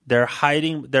say they're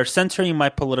censoring my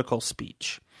political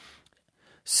speech.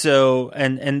 So,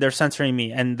 and they're censoring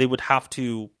me, and they would have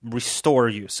to restore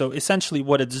you. So essentially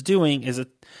what it's doing is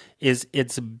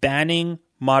it's banning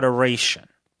moderation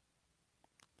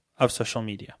of social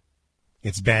media.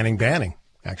 It's banning,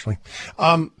 actually.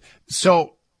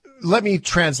 So let me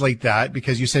translate that,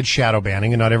 because you said shadow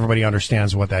banning and not everybody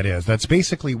understands what that is. That's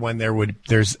basically when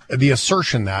there's the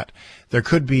assertion that there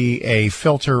could be a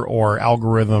filter or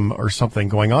algorithm or something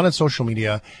going on in social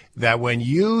media that when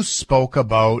you spoke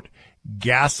about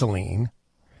gasoline,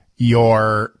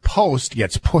 your post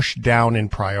gets pushed down in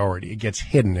priority. It gets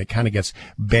hidden. It kind of gets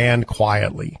banned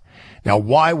quietly. Now,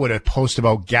 why would a post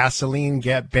about gasoline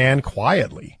get banned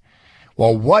quietly?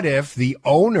 Well, what if the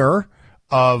owner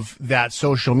of that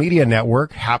social media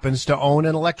network happens to own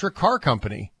an electric car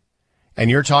company and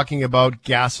you're talking about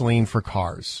gasoline for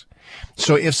cars?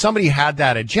 So if somebody had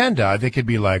that agenda, they could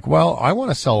be like, well, I want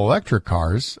to sell electric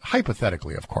cars,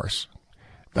 hypothetically, of course.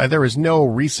 There is no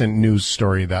recent news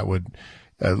story that would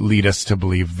lead us to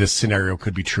believe this scenario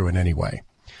could be true in any way.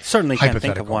 Certainly can't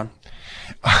think of one.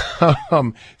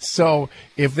 So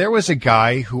if there was a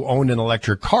guy who owned an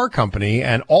electric car company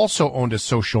and also owned a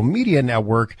social media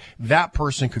network, that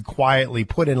person could quietly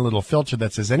put in a little filter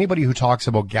that says anybody who talks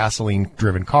about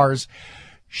gasoline-driven cars,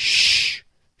 shush,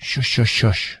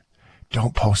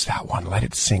 don't post that one. Let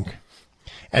it sink.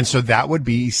 And so that would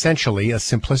be essentially a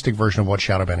simplistic version of what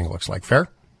shadow banning looks like. Fair?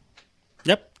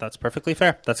 Yep, that's perfectly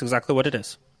fair. That's exactly what it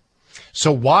is.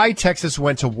 So why Texas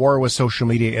went to war with social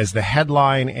media is the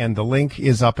headline, and the link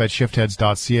is up at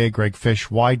shiftheads.ca. Greg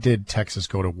Fish, why did Texas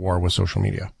go to war with social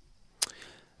media?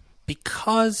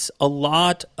 Because a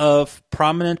lot of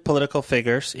prominent political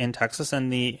figures in Texas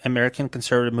and the American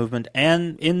conservative movement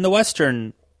and in the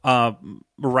Western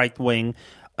right wing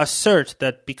assert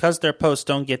that because their posts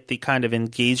don't get the kind of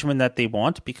engagement that they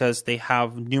want, because they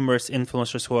have numerous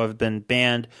influencers who have been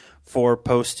banned for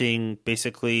posting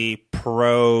basically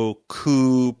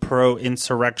pro-coup,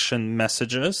 pro-insurrection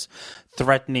messages,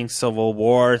 threatening civil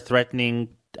war, threatening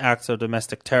acts of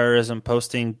domestic terrorism,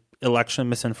 posting election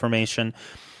misinformation.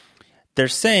 They're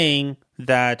saying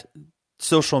that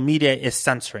social media is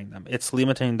censoring them. It's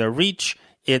limiting their reach.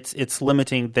 It's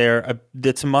limiting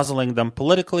it's muzzling them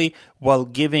politically while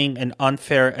giving an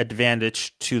unfair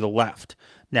advantage to the left.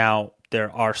 Now,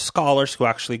 there are scholars who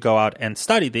actually go out and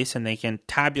study this, and they can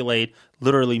tabulate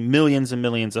literally millions and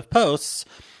millions of posts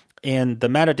and the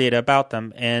metadata about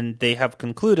them. And they have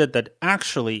concluded that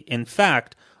actually, in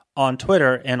fact, on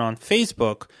Twitter and on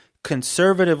Facebook,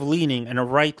 conservative-leaning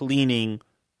and right-leaning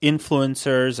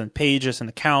influencers and pages and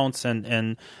accounts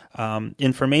and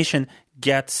information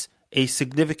gets a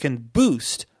significant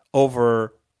boost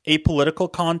over apolitical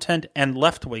content and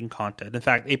left-wing content. In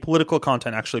fact, apolitical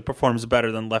content actually performs better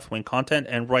than left-wing content,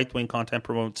 and right-wing content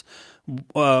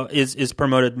is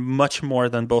promoted much more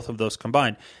than both of those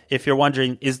combined. If you're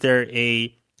wondering, is there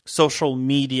a social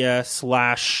media / forum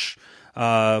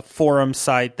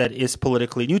site that is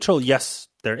politically neutral? Yes,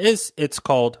 there is. It's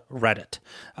called Reddit.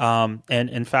 And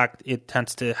in fact, it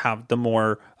tends to have the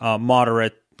more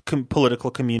moderate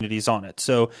political communities on it.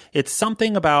 So it's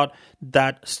something about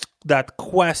that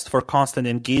quest for constant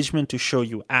engagement to show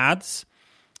you ads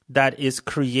that is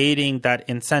creating that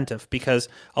incentive, because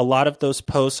a lot of those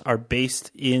posts are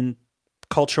based in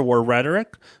culture war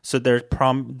rhetoric. So they're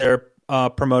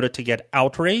promoted to get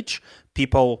outrage.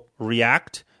 People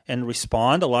react and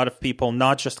respond. A lot of people,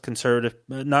 not just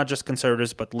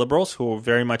conservatives, but liberals who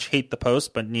very much hate the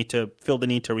post but feel the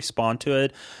need to respond to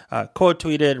it, quote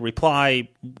tweet it, reply,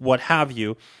 what have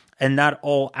you, and that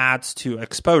all adds to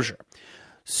exposure.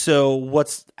 So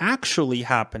what's actually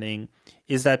happening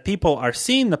is that people are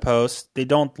seeing the posts, they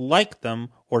don't like them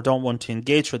or don't want to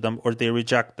engage with them, or they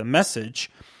reject the message.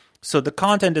 So the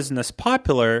content isn't as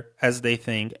popular as they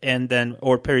think,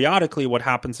 or periodically what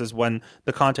happens is when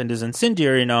the content is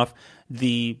incendiary enough,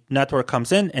 the network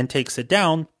comes in and takes it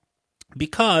down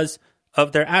because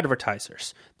of their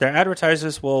advertisers. Their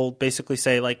advertisers will basically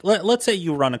say, like, let's say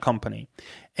you run a company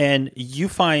and you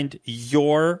find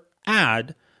your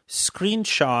ad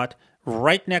screenshot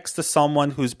right next to someone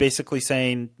who's basically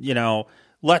saying,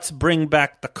 let's bring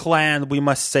back the Klan, we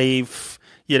must save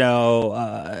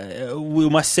we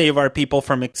must save our people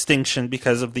from extinction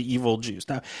because of the evil Jews.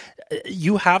 Now,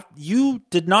 you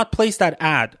did not place that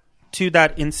ad to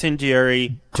that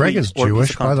incendiary. Greg is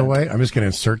Jewish, by the way. I'm just going to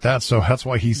insert that, so that's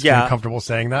why he's comfortable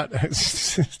saying that.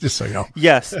 Just so you know.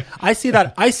 Yes, I see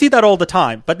that. I see that all the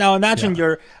time. But now imagine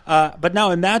your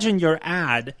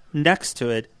ad next to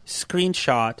it,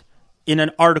 screenshot in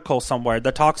an article somewhere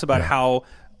that talks about how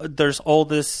there's all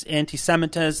this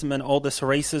anti-Semitism and all this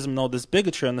racism and all this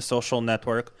bigotry on the social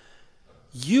network.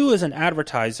 You as an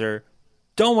advertiser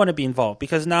don't want to be involved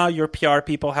because now your PR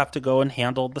people have to go and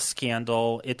handle the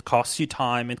scandal. It costs you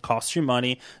time. It costs you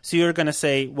money. So you're going to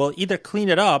say, well, either clean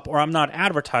it up or I'm not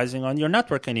advertising on your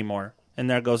network anymore. And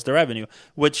there goes the revenue,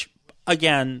 which,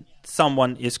 again,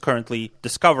 someone is currently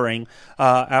discovering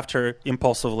after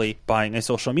impulsively buying a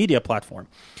social media platform.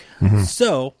 Mm-hmm.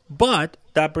 So, but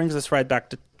that brings us right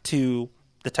back to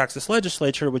the Texas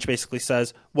legislature, which basically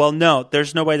says, well, no,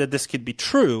 there's no way that this could be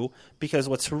true because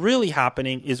what's really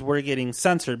happening is we're getting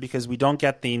censored because we don't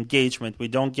get the engagement, we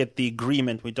don't get the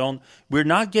agreement, we're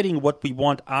not getting what we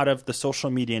want out of the social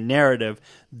media narrative.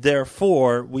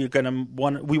 Therefore, we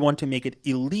want to make it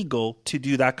illegal to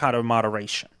do that kind of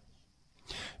moderation.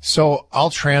 So I'll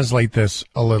translate this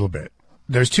a little bit.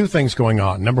 There's two things going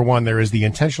on. Number one, there is the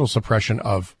intentional suppression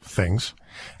of things.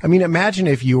 I mean, imagine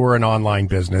if you were an online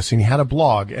business and you had a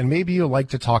blog and maybe you like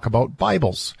to talk about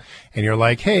Bibles and you're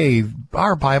like, hey,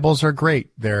 our Bibles are great.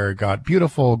 They're got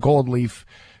beautiful gold leaf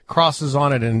crosses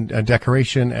on it and a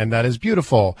decoration, and that is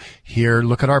beautiful. Here,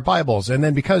 look at our Bibles. And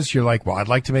then because you're like, well, I'd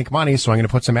like to make money, so I'm going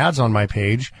to put some ads on my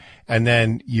page, and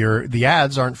then the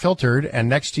ads aren't filtered, and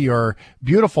next to your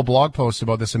beautiful blog post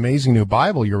about this amazing new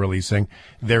Bible you're releasing,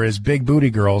 there is Big Booty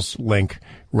Girls link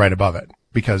right above it.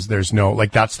 Because there's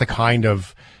that's the kind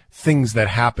of things that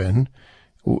happen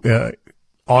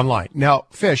online. Now,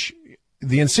 Fish,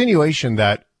 the insinuation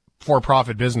that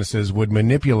for-profit businesses would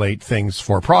manipulate things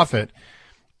for profit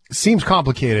seems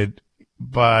complicated,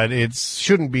 but it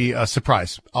shouldn't be a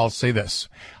surprise. I'll say this.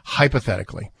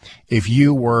 Hypothetically, if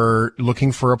you were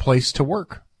looking for a place to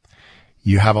work,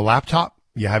 you have a laptop,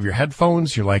 you have your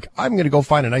headphones, you're like, I'm going to go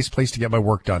find a nice place to get my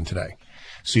work done today.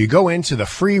 So you go into the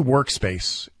free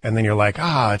workspace and then you're like,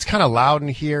 it's kind of loud in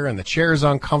here and the chair is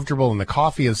uncomfortable and the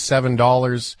coffee is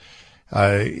 $7.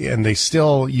 And they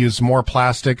still use more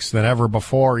plastics than ever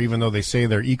before, even though they say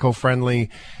they're eco-friendly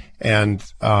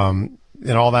and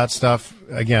all that stuff.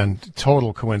 Again,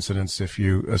 total coincidence if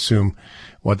you assume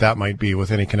what that might be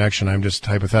with any connection. I'm just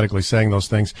hypothetically saying those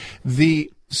things.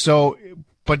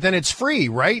 But then it's free,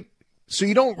 right? So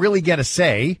you don't really get a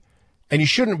say. And you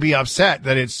shouldn't be upset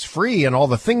that it's free and all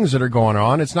the things that are going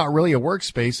on. It's not really a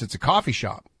workspace. It's a coffee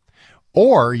shop.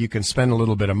 Or you can spend a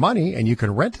little bit of money and you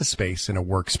can rent a space in a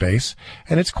workspace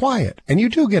and it's quiet and you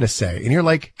do get a say. And you're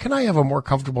like, can I have a more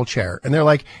comfortable chair? And they're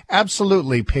like,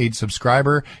 absolutely, paid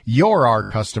subscriber. You're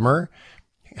our customer.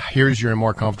 Here's your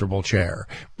more comfortable chair,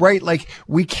 right? Like,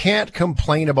 we can't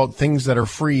complain about things that are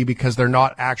free because they're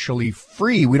not actually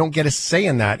free. We don't get a say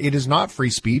in that. It is not free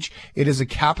speech. It is a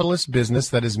capitalist business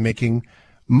that is making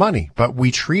money, but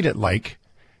we treat it like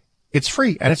it's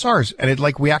free and it's ours. And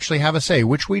we actually have a say,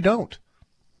 which we don't.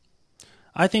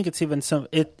 I think it's even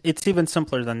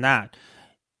simpler than that.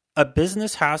 A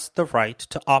business has the right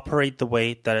to operate the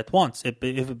way that it wants. If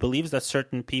it believes that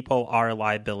certain people are a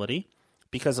liability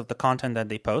because of the content that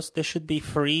they post, they should be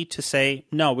free to say,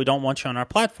 no, we don't want you on our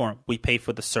platform. We pay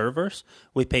for the servers,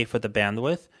 we pay for the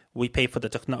bandwidth, we paid for the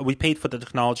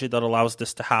technology that allows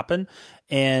this to happen,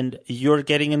 and you're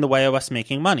getting in the way of us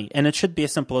making money. And it should be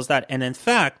as simple as that. And in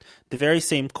fact, the very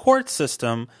same court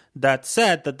system that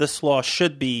said that this law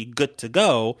should be good to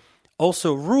go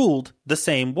also ruled the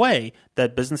same way,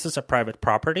 that businesses are private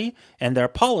property and their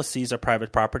policies are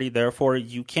private property. Therefore,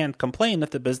 you can't complain if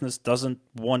the business doesn't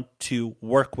want to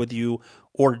work with you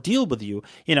or deal with you.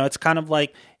 You know, it's kind of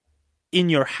like in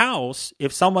your house,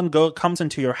 if someone comes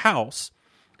into your house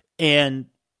and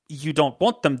you don't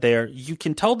want them there, you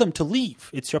can tell them to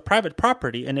leave. It's your private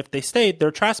property. And if they stay,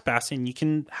 they're trespassing. You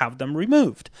can have them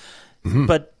removed. Mm-hmm.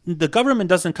 But the government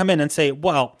doesn't come in and say,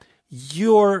 well,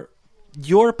 your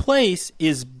place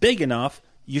is big enough,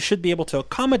 you should be able to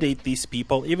accommodate these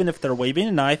people, even if they're waving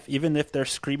a knife, even if they're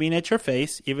screaming at your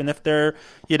face, even if they're,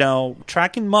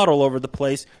 tracking mud all over the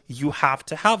place. You have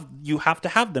to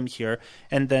have them here.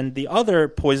 And then the other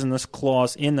poisonous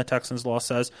clause in the Texans law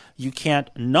says you can't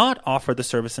not offer the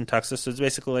service in Texas. So it's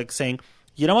basically like saying,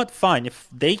 you know what, fine, if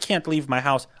they can't leave my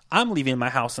house, I'm leaving my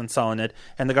house and selling it.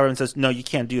 And the government says, no, you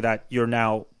can't do that. You're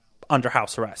now under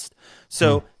house arrest.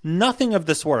 So nothing of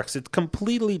this works. It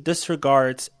completely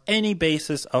disregards any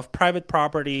basis of private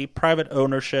property, private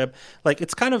ownership. Like,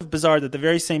 it's kind of bizarre that the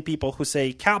very same people who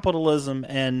say capitalism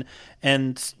and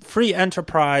free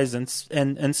enterprise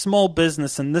and small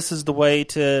business and this is the way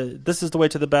to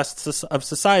the best of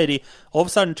society, all of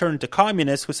a sudden turn into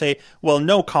communists who say, well,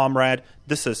 no, comrade,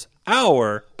 this is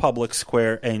our public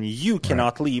square and you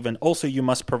cannot leave, and also you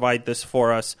must provide this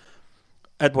for us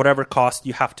at whatever cost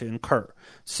you have to incur.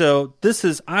 So this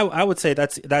is, I would say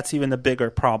that's even a bigger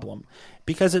problem,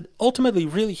 because it ultimately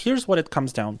really, here's what it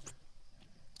comes down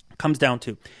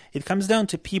to. It comes down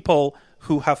to people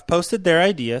who have posted their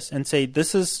ideas and say,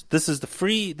 this is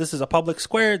a public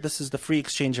square, this is the free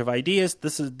exchange of ideas,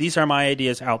 these are my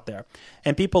ideas out there.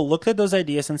 And people look at those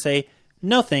ideas and say,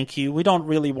 no, thank you, we don't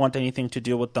really want anything to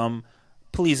do with them.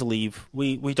 Please leave.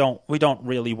 We don't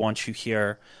really want you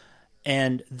here.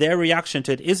 And their reaction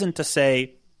to it isn't to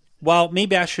say, well,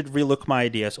 maybe I should relook my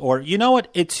ideas, or, you know what,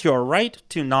 it's your right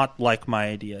to not like my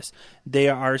ideas. They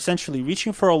are essentially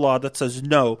reaching for a law that says,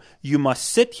 no, you must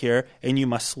sit here and you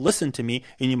must listen to me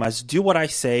and you must do what I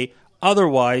say.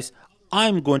 Otherwise,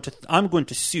 I'm going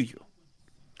to sue you.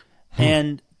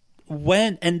 And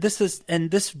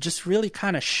this just really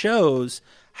kind of shows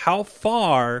how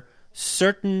far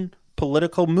certain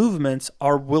political movements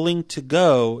are willing to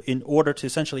go in order to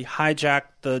essentially hijack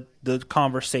the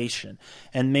conversation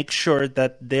and make sure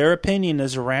that their opinion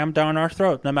is rammed down our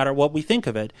throat, no matter what we think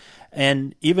of it.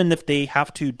 And even if they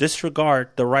have to disregard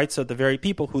the rights of the very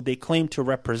people who they claim to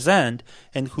represent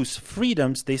and whose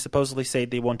freedoms they supposedly say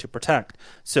they want to protect.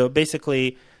 So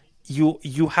basically, you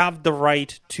have the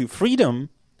right to freedom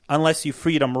unless you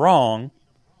freedom wrong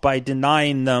by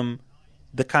denying them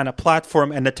the kind of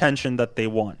platform and attention that they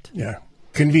want. Yeah.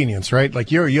 Convenience, right?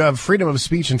 Like you have freedom of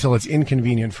speech until it's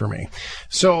inconvenient for me.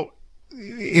 So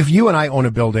if you and I own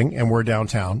a building and we're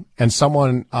downtown and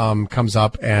someone comes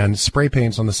up and spray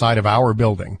paints on the side of our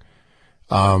building,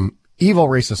 evil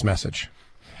racist message,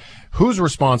 whose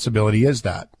responsibility is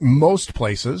that? Most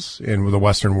places in the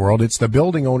Western world, it's the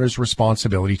building owner's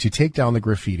responsibility to take down the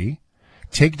graffiti,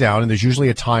 and there's usually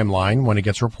a timeline when it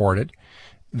gets reported,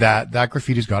 that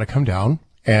graffiti's got to come down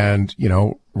and,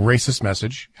 racist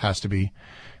message has to be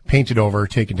painted over,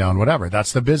 taken down, whatever.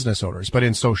 That's the business owners. But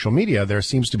in social media, there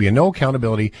seems to be no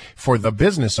accountability for the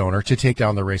business owner to take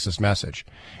down the racist message.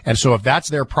 And so if that's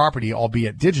their property,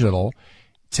 albeit digital,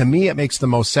 to me, it makes the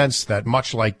most sense that,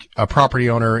 much like a property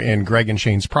owner in Greg and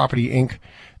Shane's Property Inc.,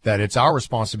 that it's our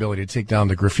responsibility to take down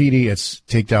the graffiti,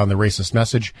 take down the racist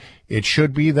message. It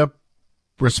should be the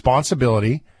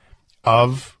responsibility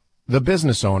of the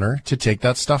business owner to take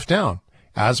that stuff down,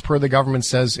 as per the government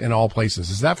says in all places.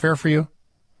 Is that fair for you?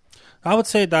 I would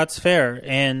say that's fair.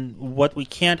 And what we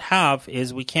can't have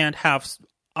is and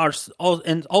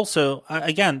also,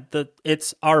 again,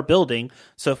 it's our building.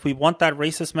 So if we want that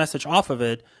racist message off of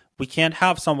it, we can't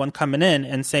have someone coming in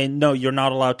and saying, no, you're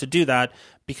not allowed to do that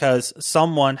because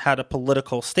someone had a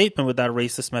political statement with that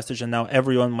racist message and now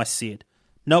everyone must see it.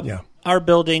 Nope. Yeah. Our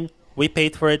building, we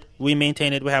paid for it, we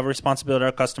maintain it, we have a responsibility to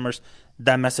our customers.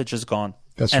 That message is gone.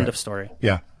 That's End right. of story.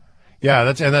 Yeah.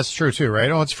 Yeah, that's true too, right?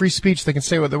 Oh, it's free speech. They can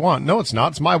say what they want. No, it's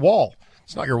not. It's my wall.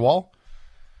 It's not your wall.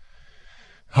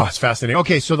 Oh, it's fascinating.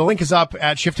 Okay, so the link is up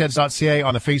at shiftheads.ca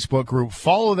on the Facebook group.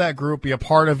 Follow that group, be a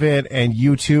part of it, and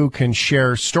you too can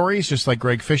share stories just like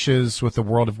Greg Fish's with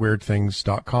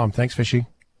theworldofweirdthings.com. Thanks, Fishy.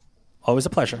 Always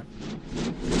a pleasure.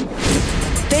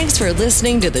 Thanks for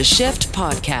listening to the Shift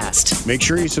Podcast. Make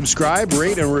sure you subscribe,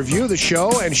 rate, and review the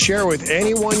show, and share with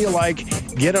anyone you like.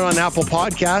 Get it on Apple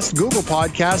Podcasts, Google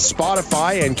Podcasts,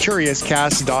 Spotify, and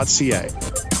CuriousCast.ca.